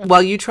what,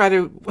 while you try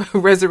to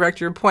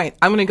resurrect your point,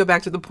 I'm going to go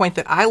back to the point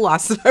that I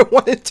lost that I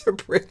wanted to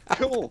bring up.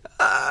 Cool.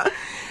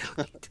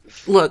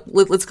 Look,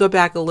 let's go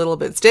back a little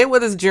bit. Stay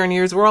with us,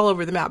 journeyers. We're all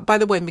over the map. By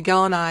the way,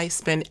 Miguel and I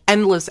spend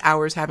endless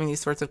hours having these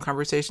sorts of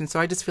conversations, so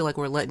I just feel like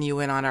we're letting you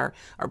in on our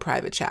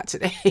private chat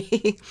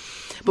today.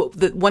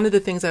 But one of the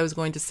things I was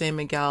going to say,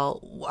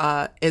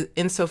 Miguel,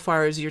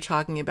 insofar as you're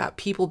talking about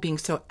people being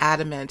so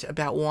adamant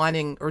about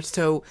wanting, or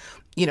so,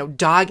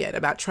 dogged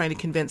about trying to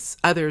convince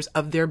others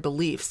of their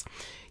beliefs,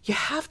 you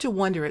have to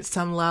wonder at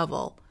some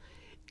level,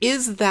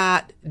 is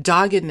that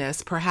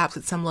doggedness perhaps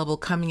at some level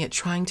coming at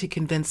trying to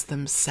convince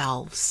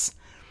themselves?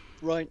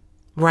 Right?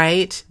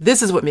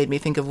 This is what made me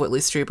think of Whitley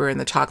Strieber in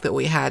the talk that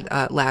we had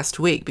last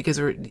week,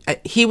 because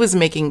he was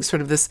making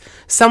sort of this,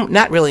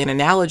 not really an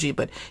analogy,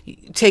 but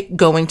take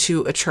going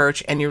to a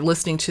church and you're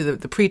listening to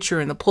the preacher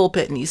in the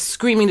pulpit and he's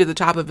screaming to the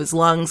top of his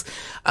lungs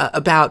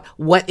about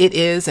what it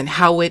is and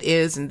how it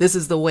is, and this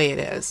is the way it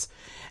is.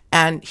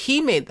 And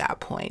he made that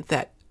point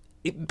that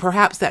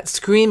perhaps that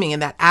screaming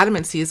and that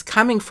adamancy is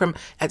coming from,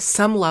 at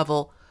some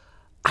level,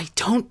 I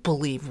don't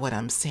believe what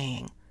I'm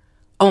saying.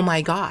 Oh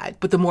my God.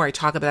 But the more I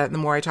talk about it, the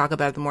more I talk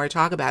about it, the more I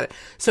talk about it.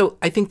 So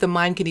I think the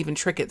mind can even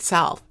trick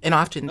itself, and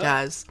often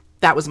does.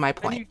 That was my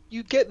point.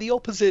 You get the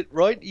opposite,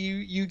 right?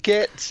 You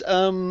get,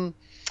 as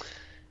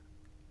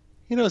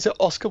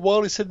Oscar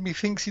Wilde said,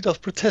 methinks he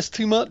doth protest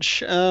too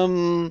much.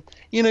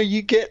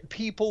 You get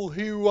people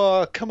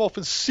who come off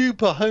as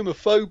super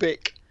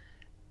homophobic,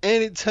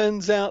 and it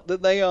turns out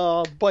that they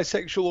are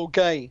bisexual or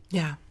gay.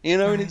 Yeah.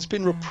 And it's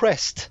been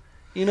repressed.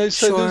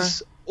 So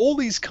there's all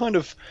these kind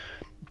of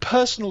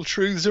personal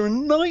truths are a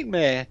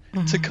nightmare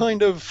to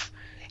kind of...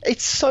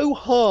 It's so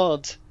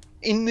hard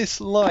in this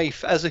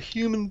life as a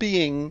human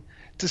being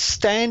to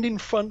stand in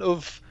front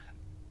of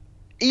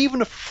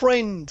even a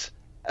friend,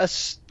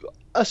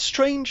 a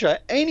stranger,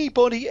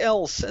 anybody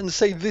else, and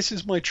say, this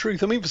is my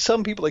truth. I mean, for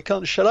some people, they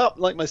can't shut up.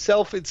 Like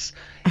myself, it's,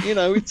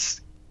 it's...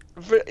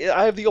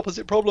 I have the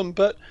opposite problem,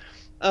 but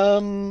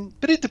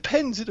it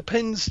depends. It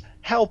depends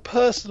how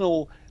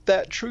personal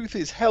that truth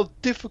is, how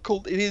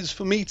difficult it is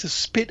for me to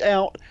spit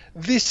out,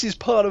 this is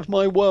part of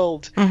my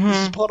world, this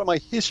is part of my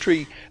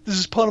history, this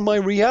is part of my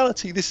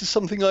reality, this is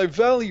something I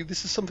value,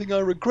 this is something I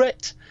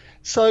regret.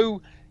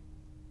 So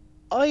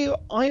I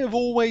have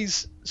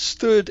always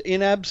stood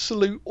in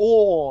absolute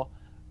awe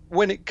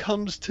when it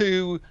comes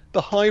to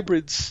the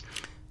hybrids,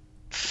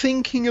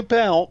 thinking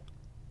about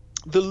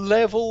the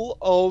level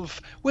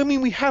of...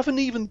 we haven't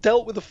even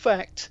dealt with the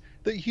fact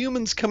that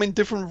humans come in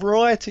different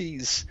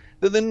varieties,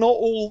 that they're not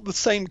all the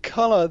same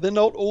color, they're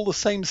not all the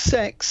same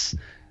sex,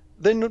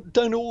 they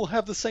don't all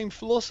have the same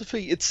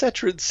philosophy,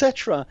 etc.,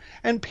 etc.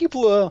 And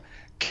people are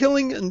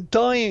killing and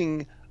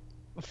dying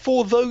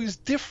for those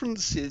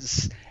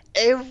differences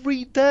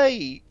every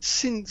day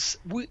since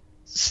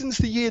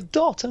the year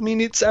dot. I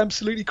mean, it's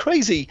absolutely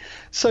crazy.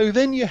 So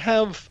then you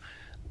have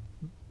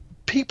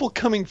people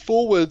coming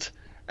forward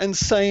and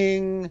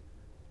saying,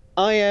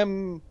 I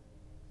am,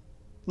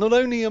 not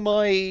only am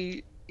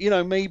I,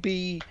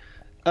 maybe,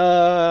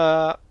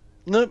 no,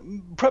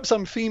 perhaps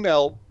I'm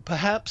female,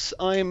 perhaps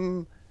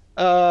I'm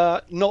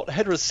not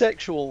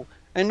heterosexual,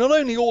 and not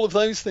only all of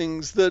those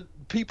things that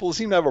people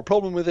seem to have a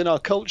problem with in our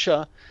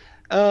culture,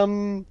 but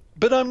I'm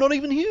not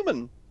even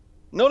human.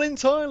 Not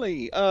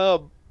entirely.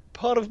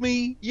 Part of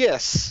me,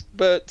 yes,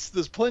 but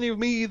there's plenty of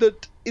me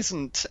that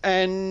isn't.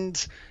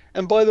 And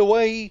by the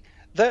way,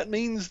 that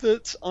means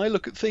that I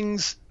look at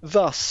things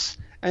thus,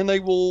 and they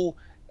will,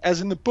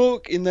 as in the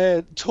book, in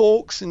their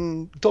talks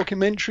and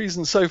documentaries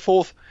and so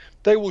forth,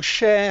 they will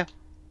share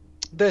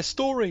their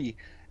story.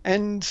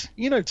 And,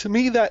 to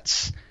me,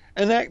 that's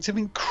an act of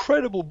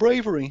incredible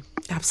bravery.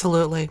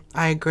 Absolutely.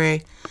 I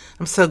agree.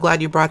 I'm so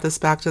glad you brought this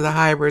back to the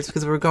hybrids,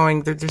 because we're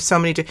going, there's so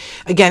many,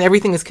 again,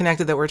 everything is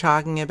connected that we're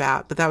talking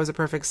about, but that was a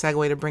perfect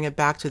segue to bring it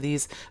back to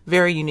these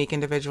very unique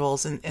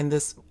individuals in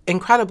this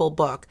incredible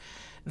book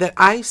that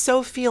I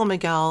so feel,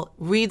 Miguel,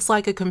 reads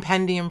like a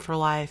compendium for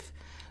life,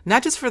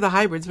 not just for the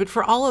hybrids, but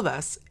for all of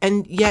us.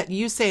 And yet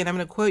you say, and I'm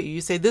going to quote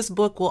you say, this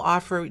book will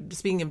offer,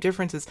 speaking of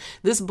differences,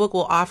 this book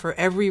will offer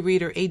every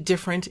reader a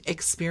different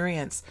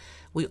experience.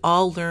 We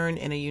all learn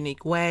in a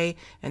unique way,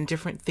 and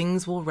different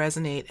things will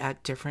resonate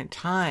at different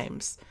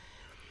times.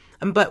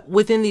 But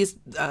within these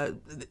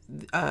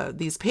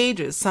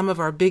pages, some of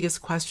our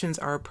biggest questions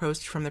are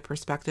approached from the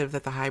perspective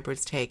that the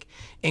hybrids take,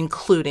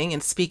 including,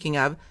 and speaking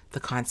of, the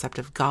concept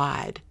of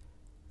God,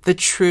 the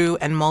true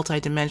and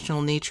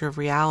multidimensional nature of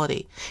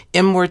reality,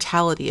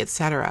 immortality,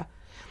 etc.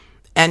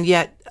 And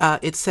yet,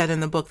 it's said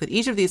in the book that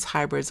each of these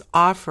hybrids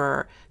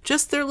offer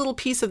just their little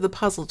piece of the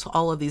puzzle to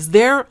all of these,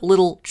 their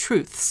little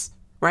truths.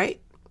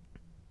 Right?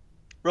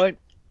 Right.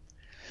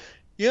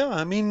 Yeah,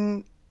 I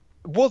mean,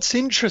 what's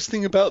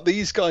interesting about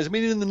these guys, I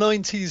mean, in the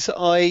 90s,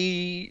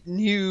 I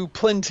knew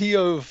plenty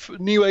of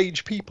New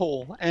Age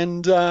people,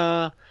 and,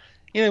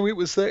 it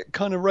was that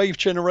kind of rave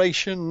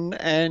generation,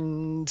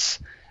 and,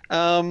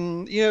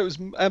 it was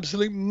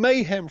absolute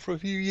mayhem for a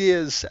few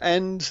years,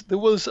 and there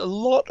was a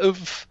lot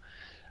of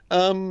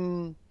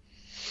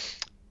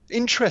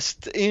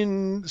interest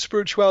in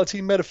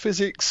spirituality,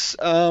 metaphysics,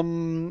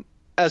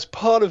 as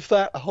part of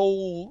that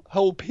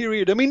whole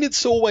period. I mean,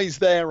 it's always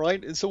there,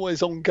 right? It's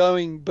always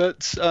ongoing.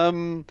 But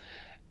in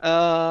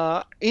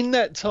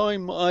that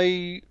time,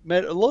 I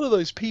met a lot of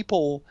those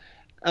people,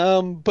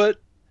 but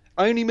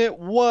I only met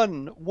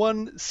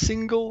one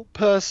single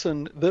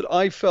person that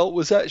I felt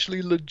was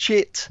actually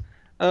legit.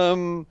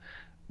 My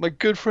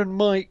good friend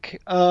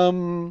Mike,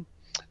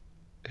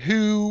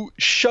 who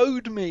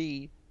showed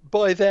me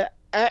by their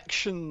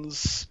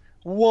actions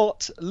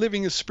what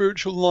living a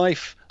spiritual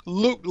life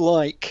looked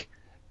like.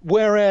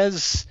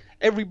 Whereas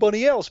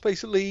everybody else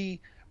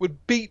basically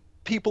would beat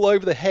people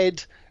over the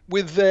head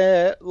with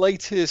their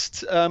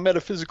latest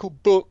metaphysical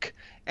book,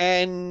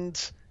 and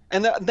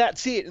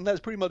that's it, and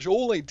that's pretty much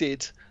all they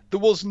did. There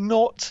was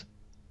not,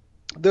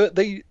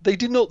 they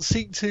did not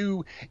seek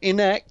to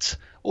enact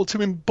or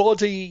to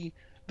embody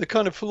the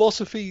kind of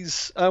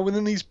philosophies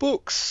within these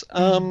books.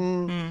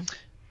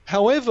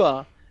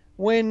 However,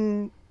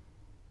 when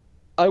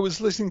I was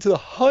listening to the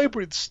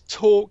hybrids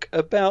talk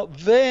about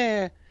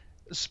their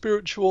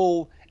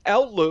spiritual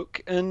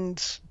outlook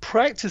and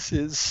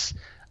practices,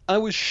 I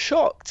was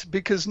shocked,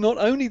 because not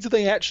only do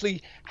they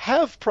actually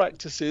have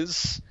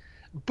practices,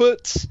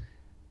 but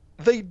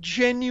they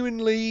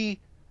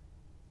genuinely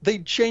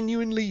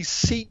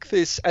seek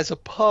this as a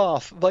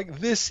path.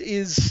 Like, this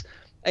is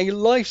a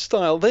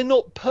lifestyle. They're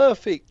not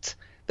perfect.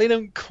 They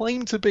don't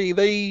claim to be.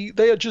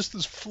 They are just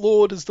as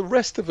flawed as the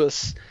rest of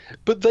us,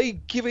 but they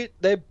give it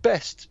their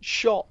best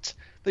shot.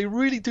 They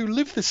really do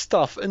live this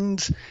stuff, and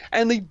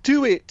they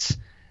do it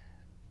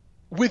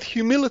with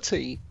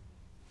humility,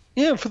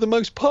 for the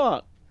most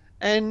part.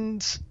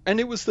 And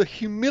it was the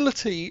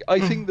humility,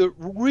 I think, that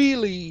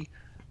really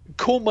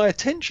caught my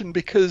attention,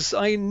 because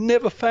I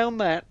never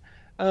found that,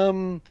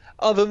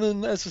 other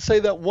than, as I say,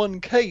 that one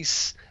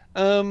case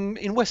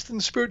in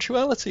Western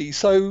spirituality.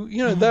 So,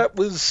 that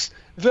was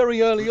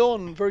very early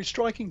on, very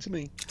striking to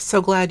me.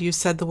 So glad you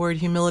said the word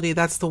humility.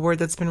 That's the word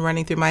that's been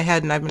running through my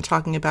head, and I've been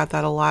talking about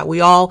that a lot. We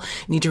all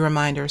need to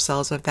remind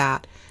ourselves of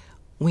that.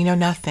 We know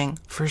nothing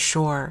for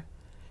sure,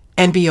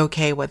 and be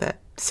okay with it.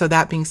 So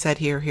that being said,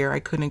 here, I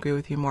couldn't agree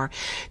with you more.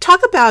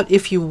 Talk about,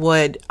 if you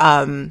would,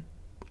 there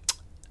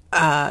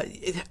are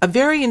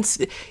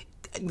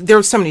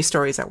so many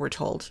stories that were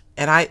told,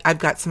 and I've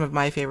got some of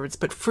my favorites,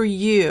 but for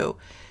you,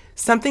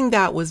 something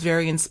that was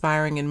very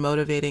inspiring and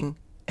motivating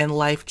and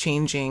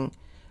life-changing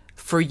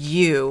for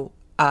you,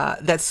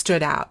 that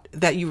stood out,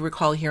 that you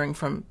recall hearing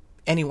from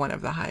any one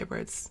of the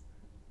hybrids.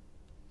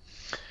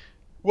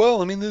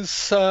 Well, I mean,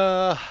 there's,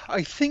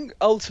 I think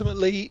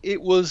ultimately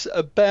it was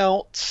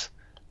about,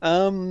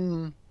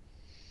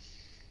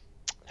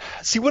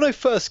 see, when I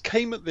first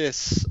came at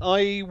this,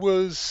 I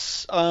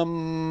was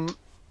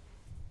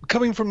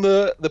coming from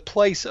the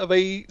place of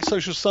a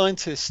social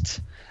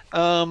scientist.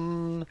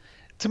 To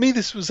me,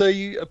 this was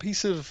a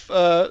piece of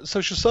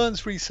social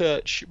science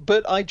research,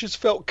 but I just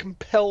felt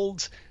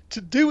compelled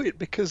to do it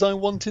because I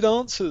wanted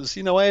answers.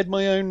 I had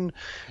my own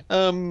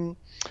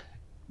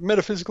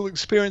metaphysical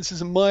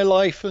experiences in my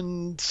life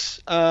and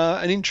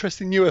an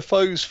interest in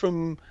UFOs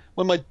from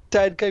when my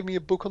dad gave me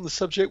a book on the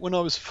subject when I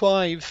was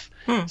 5.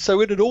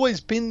 So it had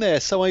always been there.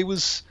 So I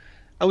was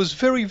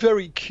very,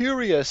 very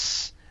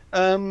curious,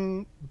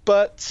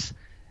 but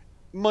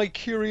my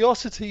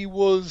curiosity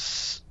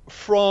was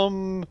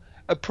from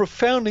a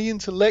profoundly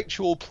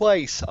intellectual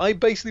place. I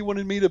basically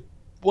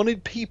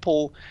wanted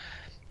people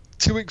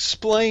to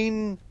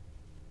explain,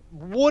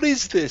 what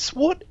is this?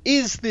 What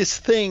is this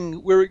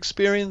thing we're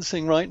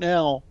experiencing right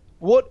now?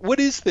 What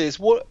is this?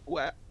 What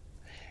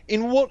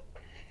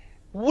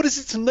is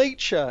its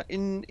nature?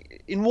 In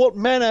what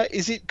manner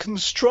is it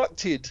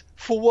constructed?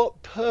 For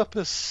what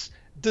purpose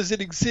does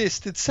it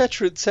exist?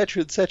 Etc.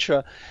 etc.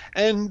 etc.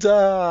 And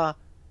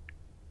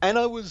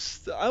I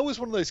was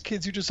one of those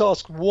kids who just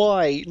asked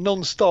why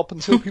non-stop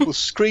until people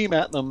scream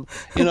at them.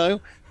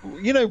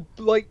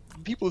 Like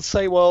people would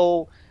say,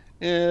 well,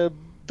 da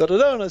da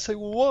da, and I say,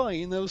 well, why?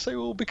 And they'll say,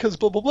 well, because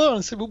blah blah blah. And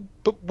I say, well,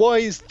 but why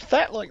is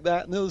that like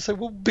that? And they'll say,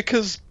 well,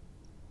 because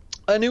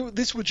I knew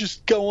this would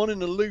just go on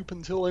in a loop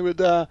until they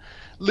would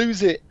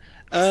lose it.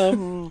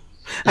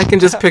 I can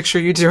just picture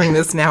you doing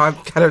this now.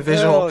 I've got a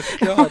visual. Oh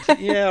God,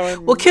 yeah.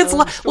 Well, kids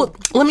love. Well,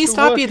 let me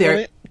stop you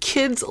there.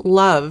 Kids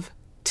love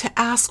to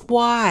ask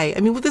why.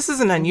 I mean, this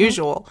isn't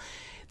unusual.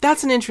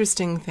 That's an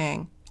interesting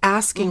thing.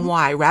 Asking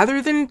why,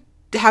 rather than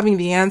having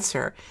the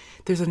answer.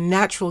 There's a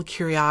natural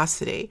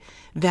curiosity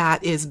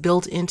that is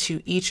built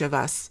into each of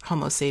us,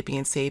 Homo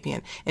sapiens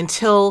sapien,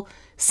 until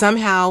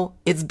somehow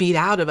it's beat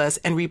out of us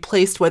and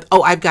replaced with,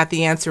 oh, I've got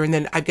the answer, and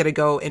then I've got to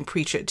go and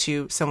preach it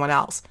to someone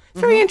else.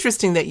 Very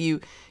interesting that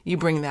you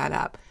bring that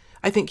up.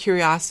 I think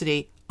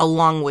curiosity,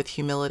 along with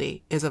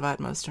humility, is of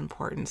utmost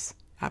importance.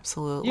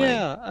 Absolutely.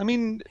 Yeah, I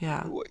mean,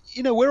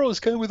 where I was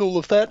going with all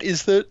of that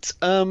is that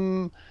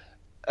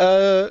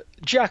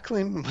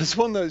Jacqueline was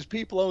one of those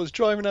people I was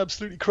driving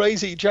absolutely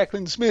crazy,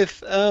 Jacqueline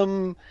Smith,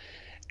 and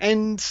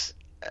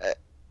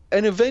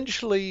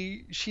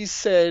eventually she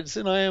said,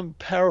 and I am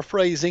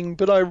paraphrasing,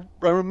 but I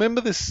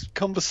remember this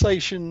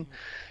conversation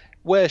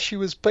where she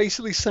was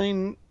basically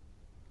saying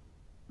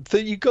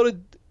that you kind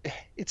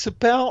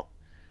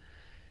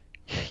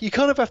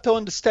of have to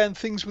understand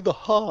things with the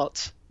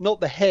heart,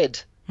 not the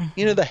head.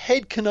 The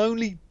head can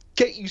only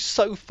get you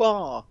so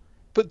far,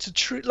 but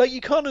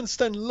you can't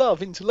understand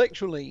love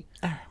intellectually.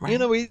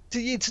 Right.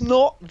 It's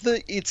not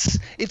it's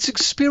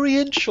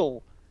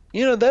experiential.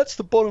 That's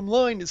the bottom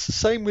line. It's the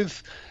same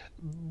with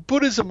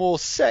Buddhism or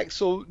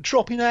sex or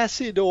dropping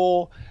acid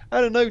or,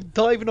 I don't know,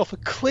 diving off a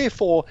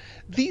cliff, or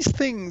these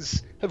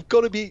things have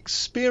got to be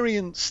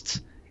experienced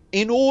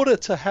in order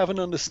to have an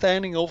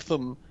understanding of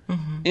them.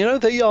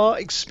 They are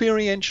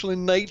experiential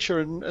in nature,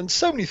 and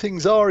so many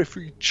things are, if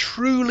we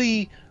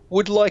truly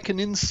would like an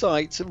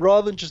insight,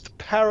 rather than just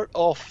parrot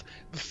off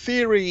the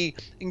theory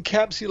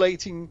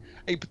encapsulating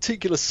a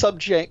particular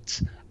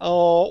subject,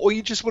 or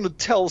you just want to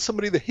tell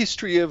somebody the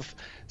history of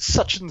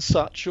such and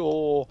such,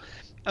 or...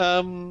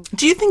 Do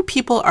you think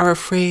people are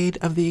afraid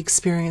of the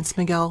experience,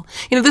 Miguel?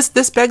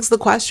 This begs the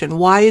question,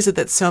 why is it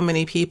that so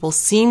many people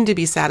seem to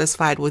be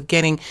satisfied with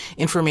getting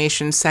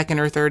information second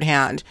or third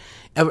hand,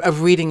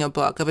 of reading a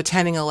book, of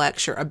attending a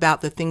lecture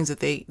about the things that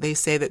they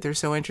say that they're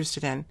so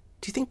interested in?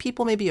 Do you think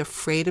people may be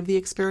afraid of the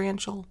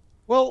experiential?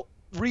 Well,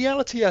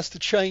 reality has to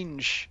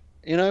change.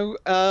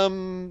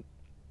 Everything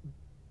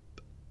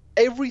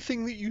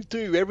that you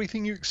do,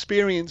 everything you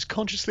experience,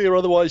 consciously or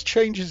otherwise,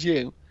 changes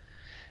you.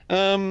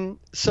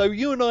 So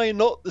you and I are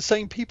not the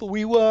same people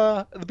we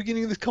were at the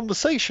beginning of this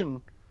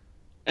conversation,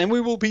 and we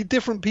will be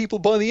different people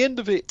by the end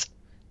of it.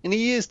 In a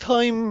year's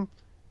time,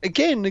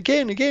 again,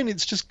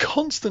 it's just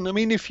constant. I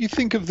mean, if you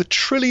think of the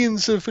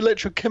trillions of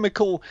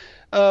electrochemical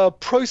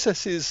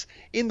processes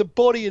in the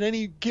body at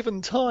any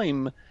given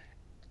time,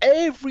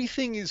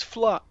 everything is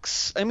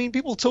flux. I mean,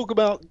 people talk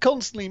about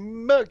constantly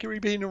Mercury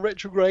being in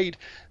retrograde.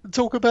 They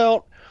talk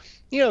about,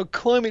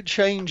 climate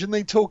change, and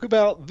they talk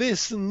about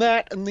this and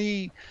that, and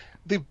the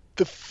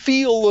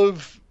feel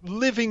of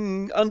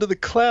living under the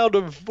cloud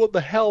of what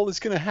the hell is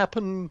going to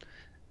happen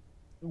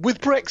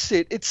with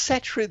Brexit,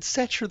 etc.,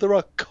 etc. There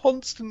are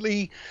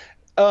constantly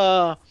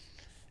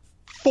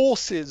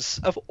forces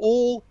of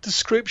all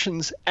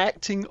descriptions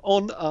acting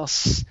on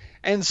us.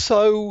 And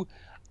so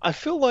I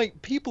feel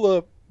like people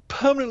are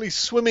permanently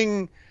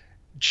swimming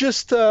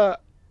just to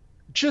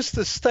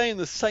stay in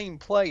the same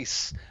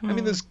place. I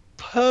mean, there's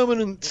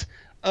permanent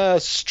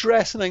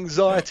stress and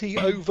anxiety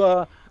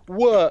over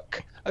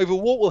work, over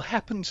what will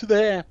happen to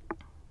their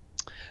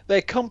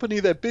company,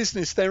 their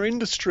business, their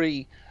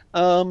industry.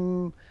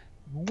 With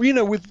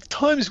the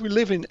times we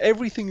live in,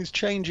 everything is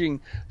changing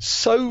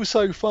so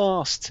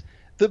fast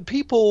that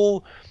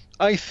people,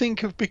 I think,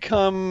 have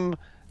become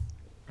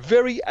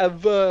very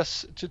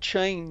averse to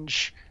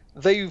change.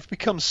 They've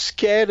become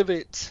scared of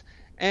it.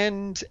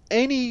 And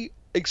any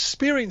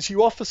experience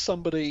you offer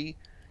somebody,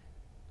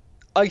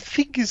 I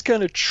think, is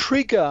going to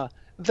trigger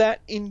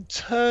that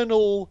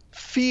internal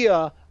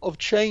fear of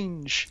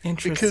change.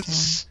 Interesting.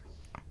 Because,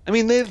 I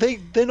mean,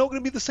 they're not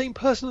going to be the same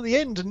person at the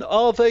end. And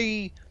are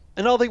they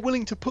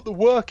willing to put the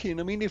work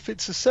in? I mean, if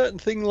it's a certain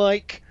thing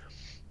like,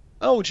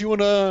 oh, do you want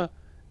to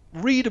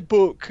read a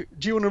book?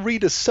 Do you want to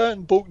read a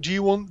certain book? Do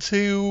you want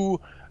to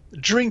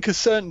drink a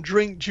certain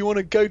drink? Do you want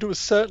to go to a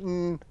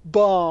certain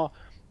bar?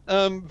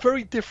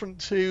 Very different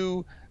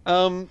to,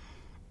 do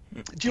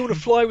you want to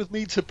fly with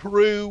me to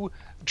Peru,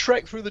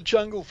 trek through the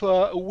jungle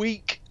for a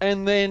week,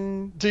 and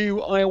then do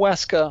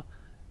ayahuasca?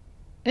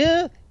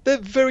 Yeah, they're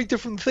very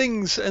different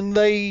things, and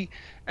every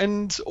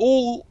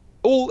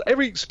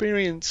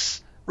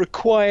experience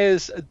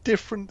requires a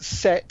different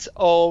set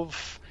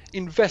of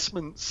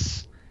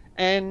investments.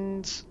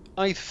 And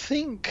I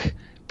think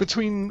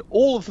between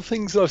all of the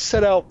things that I've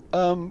set out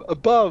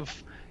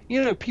above,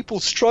 people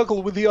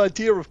struggle with the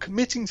idea of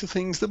committing to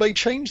things that may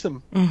change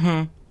them.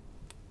 Mm-hmm.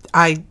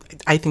 I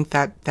think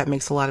that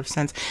makes a lot of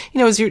sense.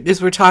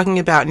 As we're talking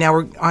about, now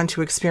we're on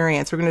to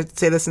experience. We're going to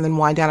say this and then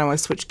wind down. I want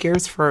to switch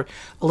gears for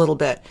a little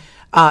bit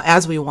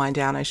as we wind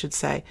down, I should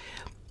say.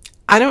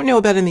 I don't know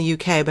about in the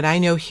UK, but I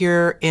know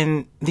here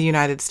in the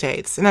United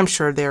States, and I'm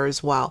sure there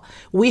as well,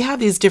 we have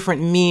these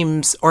different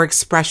memes or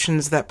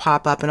expressions that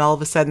pop up, and all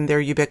of a sudden they're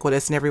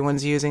ubiquitous and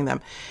everyone's using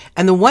them.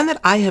 And the one that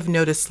I have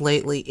noticed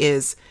lately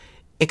is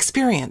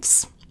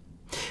experience.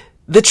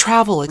 The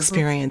travel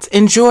experience. Mm-hmm.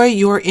 Enjoy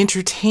your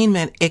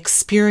entertainment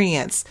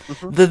experience.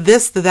 Mm-hmm. The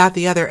this, the that,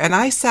 the other. And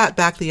I sat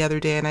back the other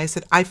day and I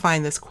said, I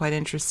find this quite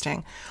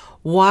interesting.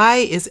 Why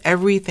is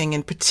everything,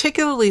 and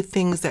particularly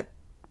things that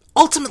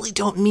ultimately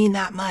don't mean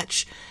that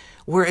much,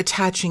 we're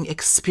attaching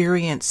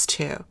experience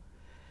to?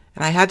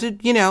 And I had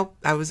to,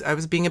 I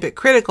was being a bit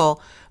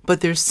critical,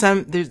 but there's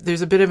a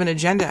bit of an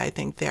agenda, I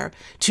think, there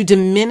to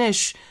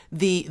diminish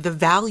the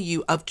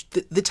value of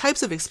the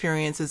types of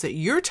experiences that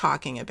you're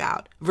talking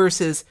about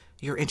versus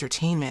your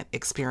entertainment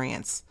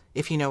experience,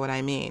 if you know what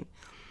I mean.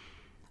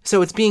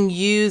 So it's being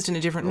used in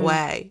a different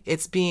way.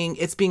 It's being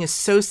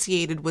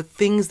associated with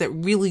things that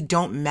really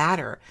don't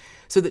matter.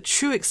 So that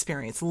true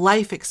experience,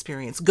 life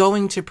experience,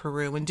 going to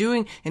Peru and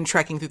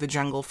trekking through the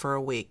jungle for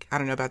a week. I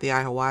don't know about the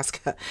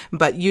ayahuasca,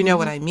 but you know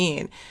what I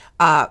mean.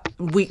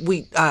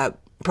 We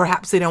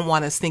perhaps they don't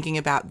want us thinking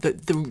about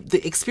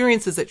the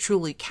experiences that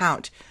truly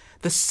count,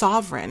 the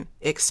sovereign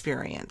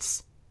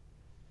experience.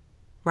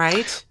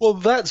 Right? Well,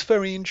 that's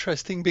very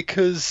interesting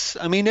because,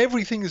 I mean,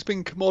 everything has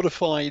been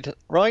commodified,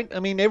 right? I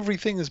mean,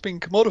 everything has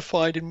been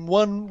commodified in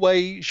one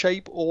way,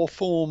 shape, or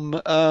form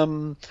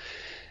over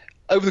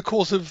the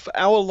course of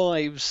our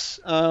lives.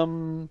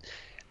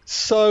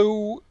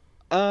 So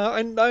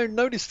I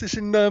noticed this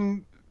in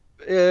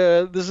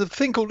there's a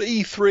thing called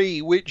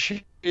E3,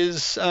 which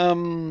is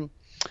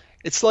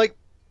it's like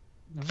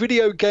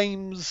video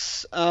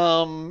games.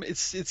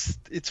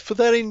 It's for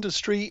that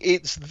industry.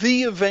 It's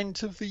the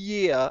event of the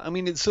year. I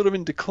mean, it's sort of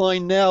in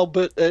decline now,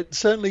 but it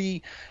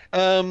certainly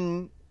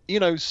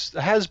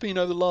has been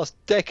over the last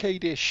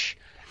decade-ish.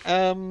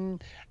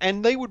 And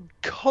they would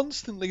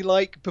constantly,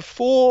 like,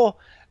 before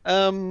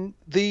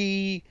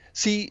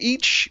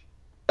each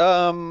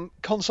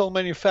console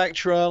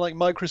manufacturer like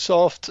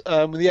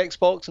Microsoft with the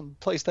Xbox and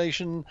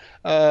PlayStation,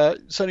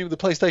 Sony with the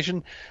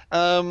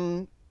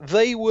PlayStation,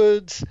 they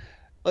would,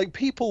 like,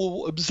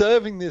 people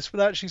observing this would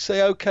actually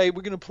say, okay,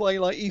 we're going to play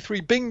like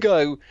E3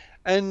 bingo,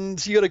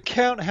 and you got to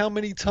count how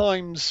many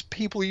times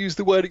people use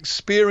the word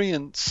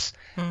experience,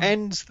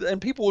 and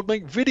people would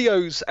make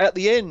videos at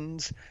the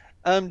end,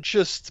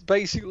 just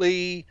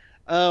basically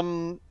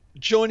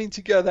joining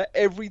together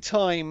every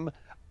time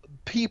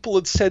people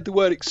had said the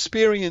word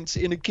experience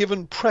in a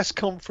given press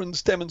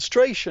conference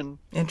demonstration.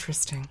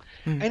 Interesting.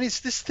 And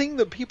it's this thing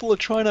that people are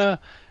trying to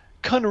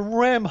kind of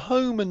ram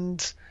home,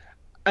 and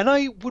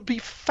I would be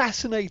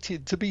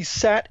fascinated to be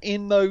sat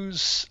in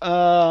those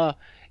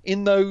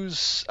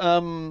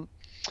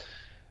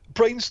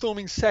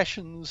brainstorming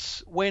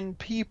sessions when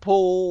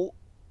people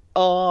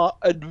are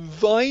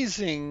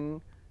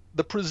advising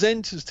the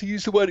presenters to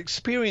use the word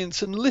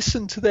experience and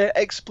listen to their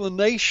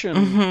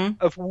explanation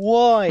of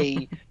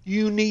why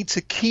you need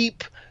to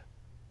keep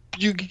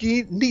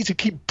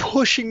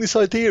pushing this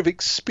idea of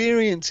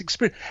experience.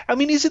 I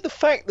mean, is it the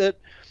fact that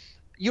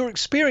your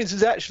experience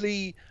is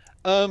actually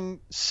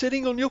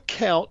sitting on your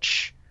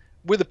couch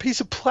with a piece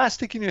of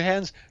plastic in your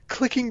hands,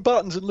 clicking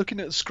buttons and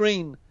looking at a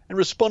screen and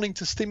responding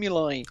to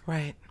stimuli?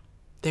 Right.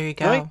 There you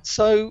go. Right?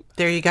 So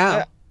there you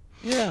go.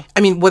 Yeah. I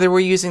mean, whether we're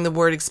using the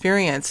word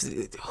experience,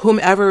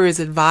 whomever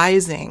is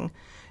advising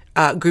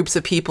groups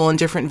of people in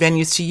different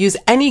venues to use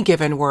any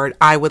given word,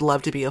 I would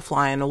love to be a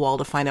fly on the wall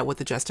to find out what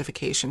the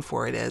justification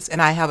for it is.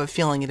 And I have a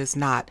feeling it is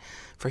not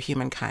for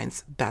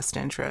humankind's best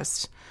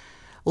interest.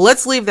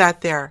 Let's leave that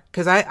there,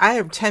 because I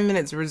have 10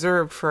 minutes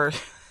reserved for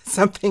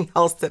something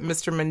else that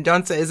Mr.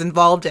 Mendonça is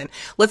involved in.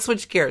 Let's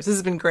switch gears. This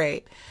has been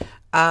great.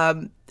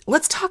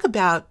 Let's talk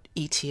about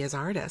E.T. as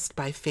Artist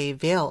by Fay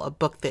Vale, a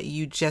book that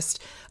you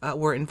just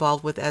were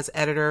involved with as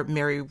editor.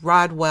 Mary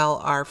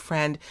Rodwell, our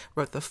friend,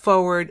 wrote the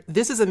foreword.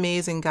 This is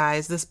amazing,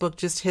 guys. This book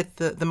just hit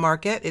the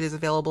market. It is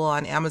available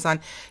on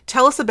Amazon.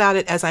 Tell us about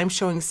it, as I'm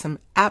showing some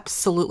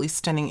absolutely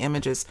stunning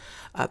images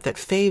that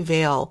Fay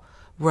Vale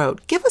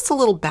wrote. Give us a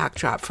little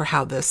backdrop for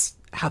how this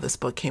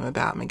book came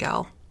about,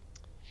 Miguel.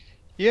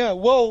 Yeah,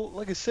 well,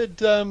 like I said,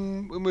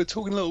 when we were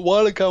talking a little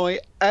while ago, I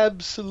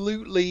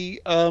absolutely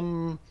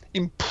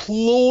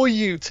implore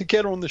you to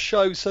get her on the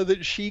show so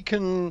that she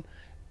can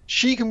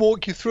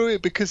walk you through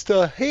it, because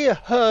to hear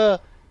her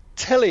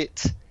tell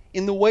it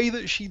in the way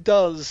that she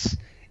does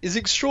is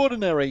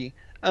extraordinary.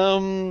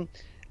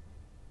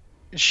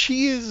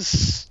 She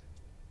is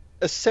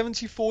a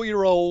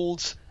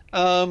 74-year-old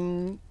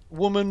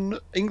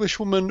English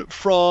woman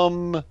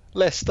from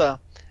Leicester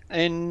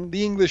in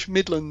the English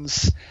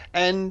Midlands,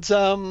 and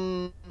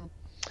I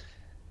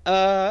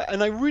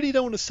really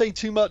don't want to say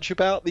too much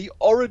about the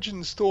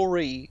origin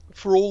story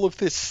for all of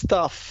this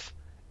stuff,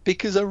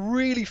 because I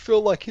really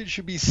feel like it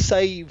should be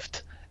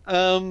saved,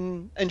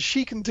 and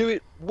she can do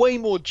it way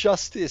more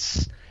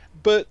justice.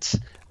 But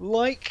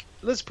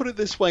let's put it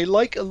this way,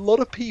 like a lot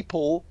of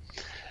people,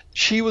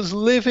 she was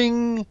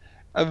living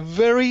a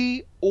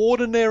very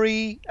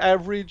ordinary,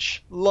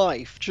 average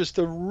life, just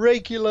a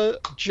regular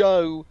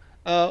Joe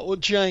or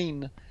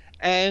Jane.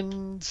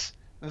 And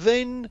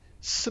then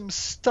some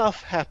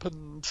stuff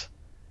happened,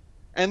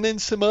 and then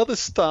some other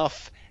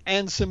stuff,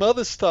 and some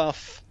other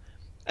stuff,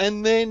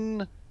 and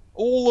then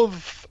all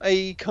of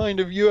a kind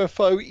of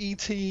UFO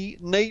ET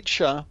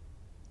nature.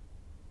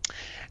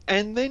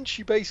 And then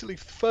she basically,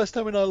 for the first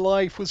time in her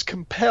life, was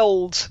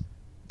compelled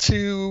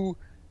to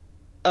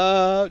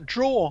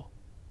draw,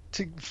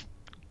 to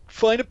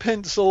find a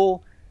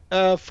pencil,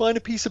 find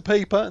a piece of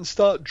paper, and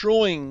start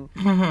drawing.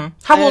 Mm-hmm.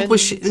 How old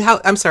was she? How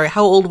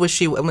old was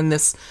she when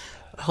this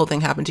whole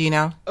thing happened? Do you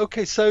know?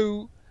 Okay,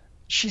 so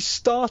she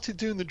started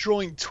doing the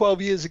drawing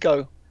 12 years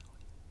ago.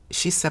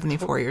 She's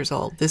 74 years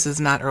old. This is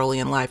not early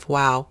in life.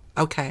 Wow.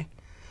 Okay.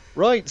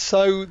 Right.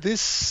 So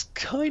this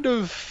kind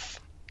of,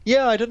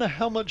 I don't know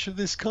how much of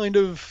this kind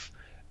of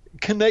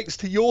connects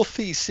to your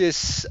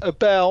thesis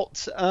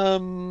about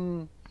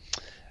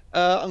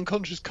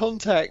unconscious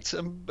contact.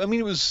 I mean,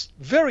 it was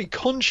very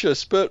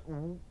conscious, but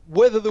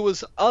whether there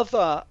was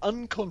other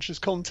unconscious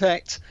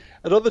contact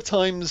at other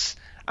times,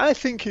 I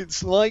think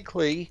it's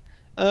likely.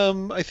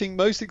 I think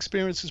most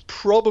experiences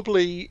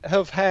probably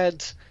have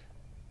had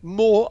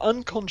more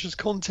unconscious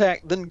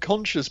contact than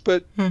conscious,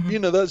 but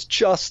that's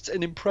just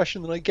an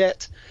impression that I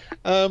get.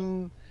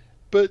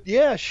 But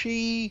yeah,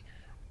 she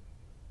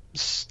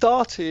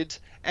started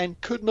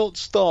and could not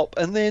stop,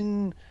 and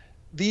then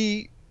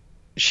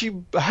she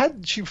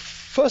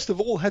first of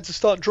all had to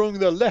start drawing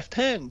with her left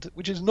hand,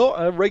 which is not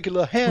a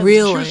regular hand.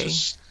 Really?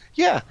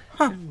 Yeah.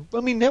 Huh.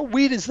 I mean, how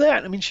weird is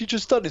that? I mean, she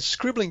just started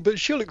scribbling, but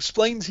she'll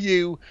explain to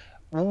you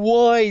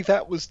why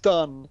that was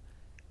done.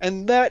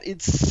 And that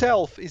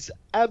itself is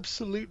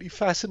absolutely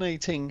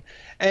fascinating.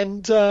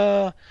 And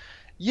the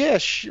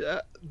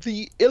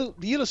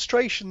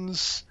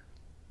illustrations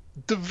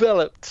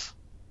developed.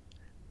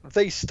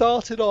 They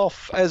started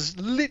off as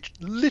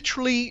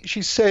literally,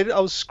 she said,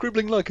 I was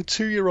scribbling like a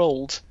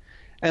 2-year-old.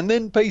 And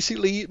then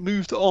basically it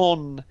moved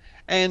on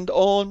and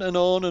on and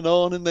on and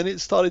on. And then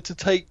it started to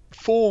take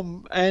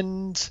form.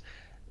 And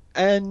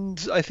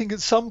I think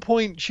at some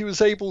point she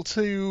was able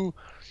to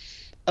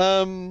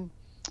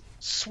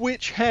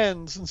switch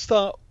hands and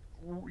start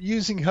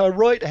using her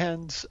right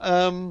hand.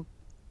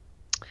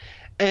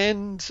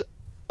 And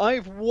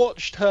I've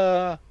watched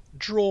her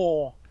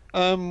draw.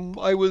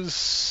 I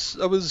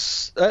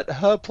was at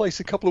her place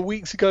a couple of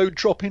weeks ago,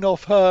 dropping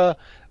off her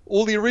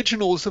all the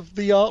originals of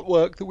the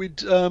artwork that we'd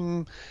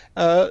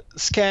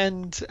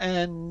scanned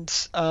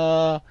and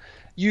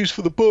used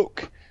for the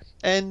book.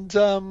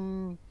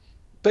 And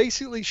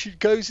basically, she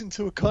goes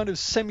into a kind of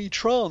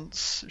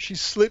semi-trance. She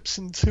slips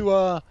into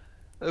a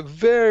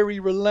very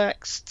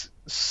relaxed,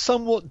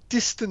 somewhat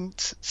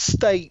distant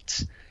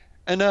state,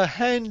 and her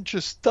hand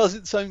just does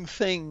its own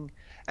thing.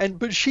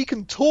 But she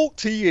can talk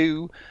to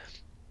you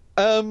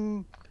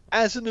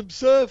as an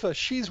observer.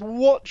 She's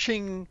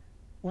watching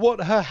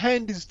what her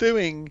hand is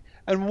doing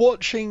and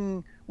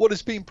watching what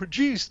is being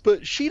produced,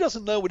 but she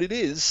doesn't know what it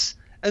is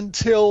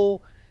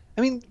until,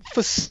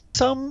 for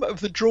some of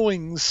the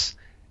drawings,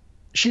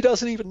 she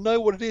doesn't even know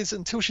what it is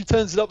until she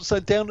turns it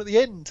upside down at the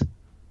end.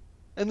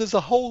 And there's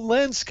a whole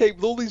landscape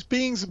with all these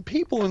beings and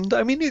people. And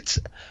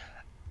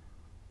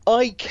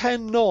I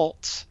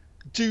cannot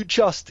do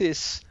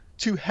justice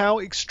to how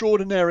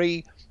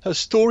extraordinary her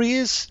story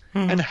is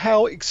and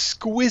how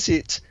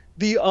exquisite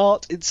the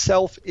art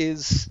itself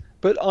is.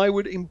 But I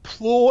would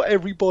implore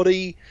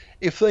everybody,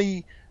 if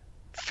they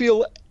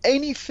feel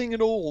anything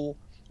at all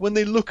when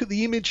they look at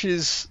the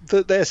images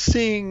that they're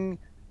seeing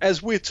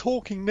as we're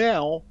talking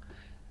now,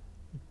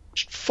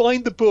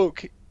 find the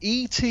book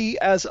E.T.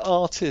 as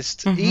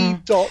Artist,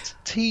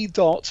 E.T.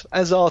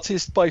 as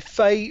Artist by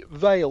Faye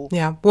Vale.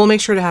 Yeah, we'll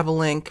make sure to have a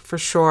link for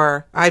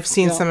sure. I've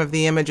seen some of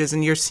the images,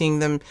 and you're seeing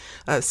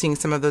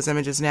some of those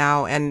images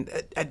now. And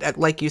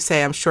like you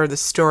say, I'm sure the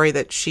story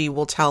that she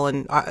will tell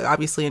in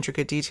obviously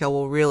intricate detail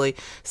will really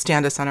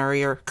stand us on our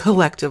ear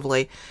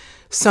collectively.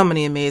 So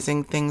many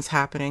amazing things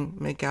happening,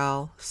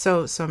 Miguel.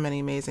 So many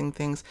amazing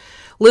things.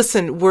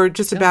 Listen, we're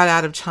just about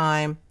out of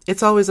time.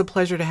 It's always a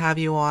pleasure to have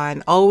you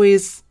on.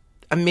 Always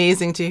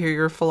amazing to hear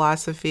your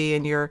philosophy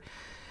and your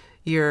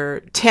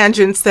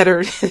tangents that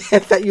are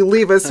that you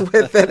leave us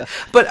with.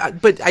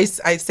 But I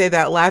say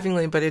that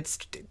laughingly, but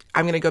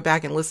I'm going to go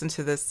back and listen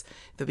to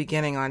the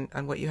beginning on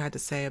what you had to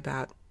say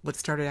about what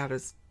started out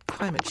as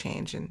climate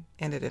change and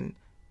ended in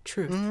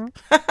truth.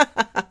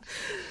 Mm-hmm.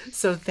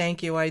 So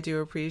thank you. I do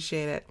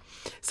appreciate it.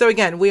 So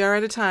again, we are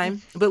out of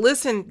time. But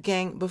listen,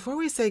 gang, before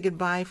we say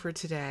goodbye for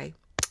today,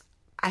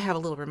 I have a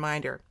little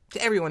reminder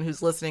to everyone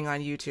who's listening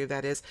on YouTube,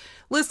 that is.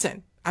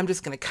 Listen, I'm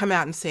just going to come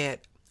out and say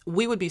it.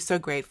 We would be so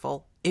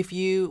grateful if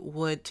you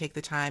would take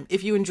the time,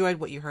 if you enjoyed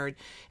what you heard,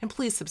 and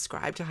please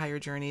subscribe to Higher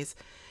Journeys.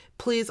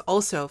 Please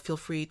also feel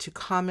free to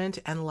comment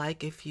and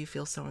like if you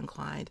feel so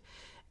inclined.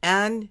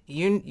 And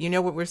you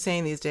know what we're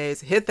saying these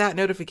days. Hit that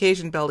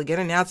notification bell to get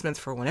announcements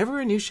for whenever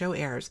a new show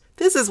airs.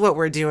 This is what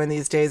we're doing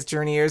these days,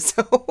 Journeyers.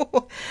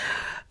 So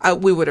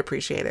we would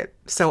appreciate it.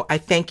 So I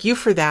thank you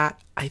for that.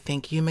 I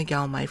thank you,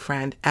 Miguel, my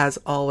friend, as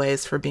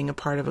always, for being a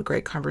part of a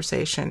great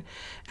conversation.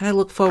 And I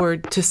look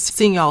forward to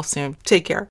seeing y'all soon. Take care.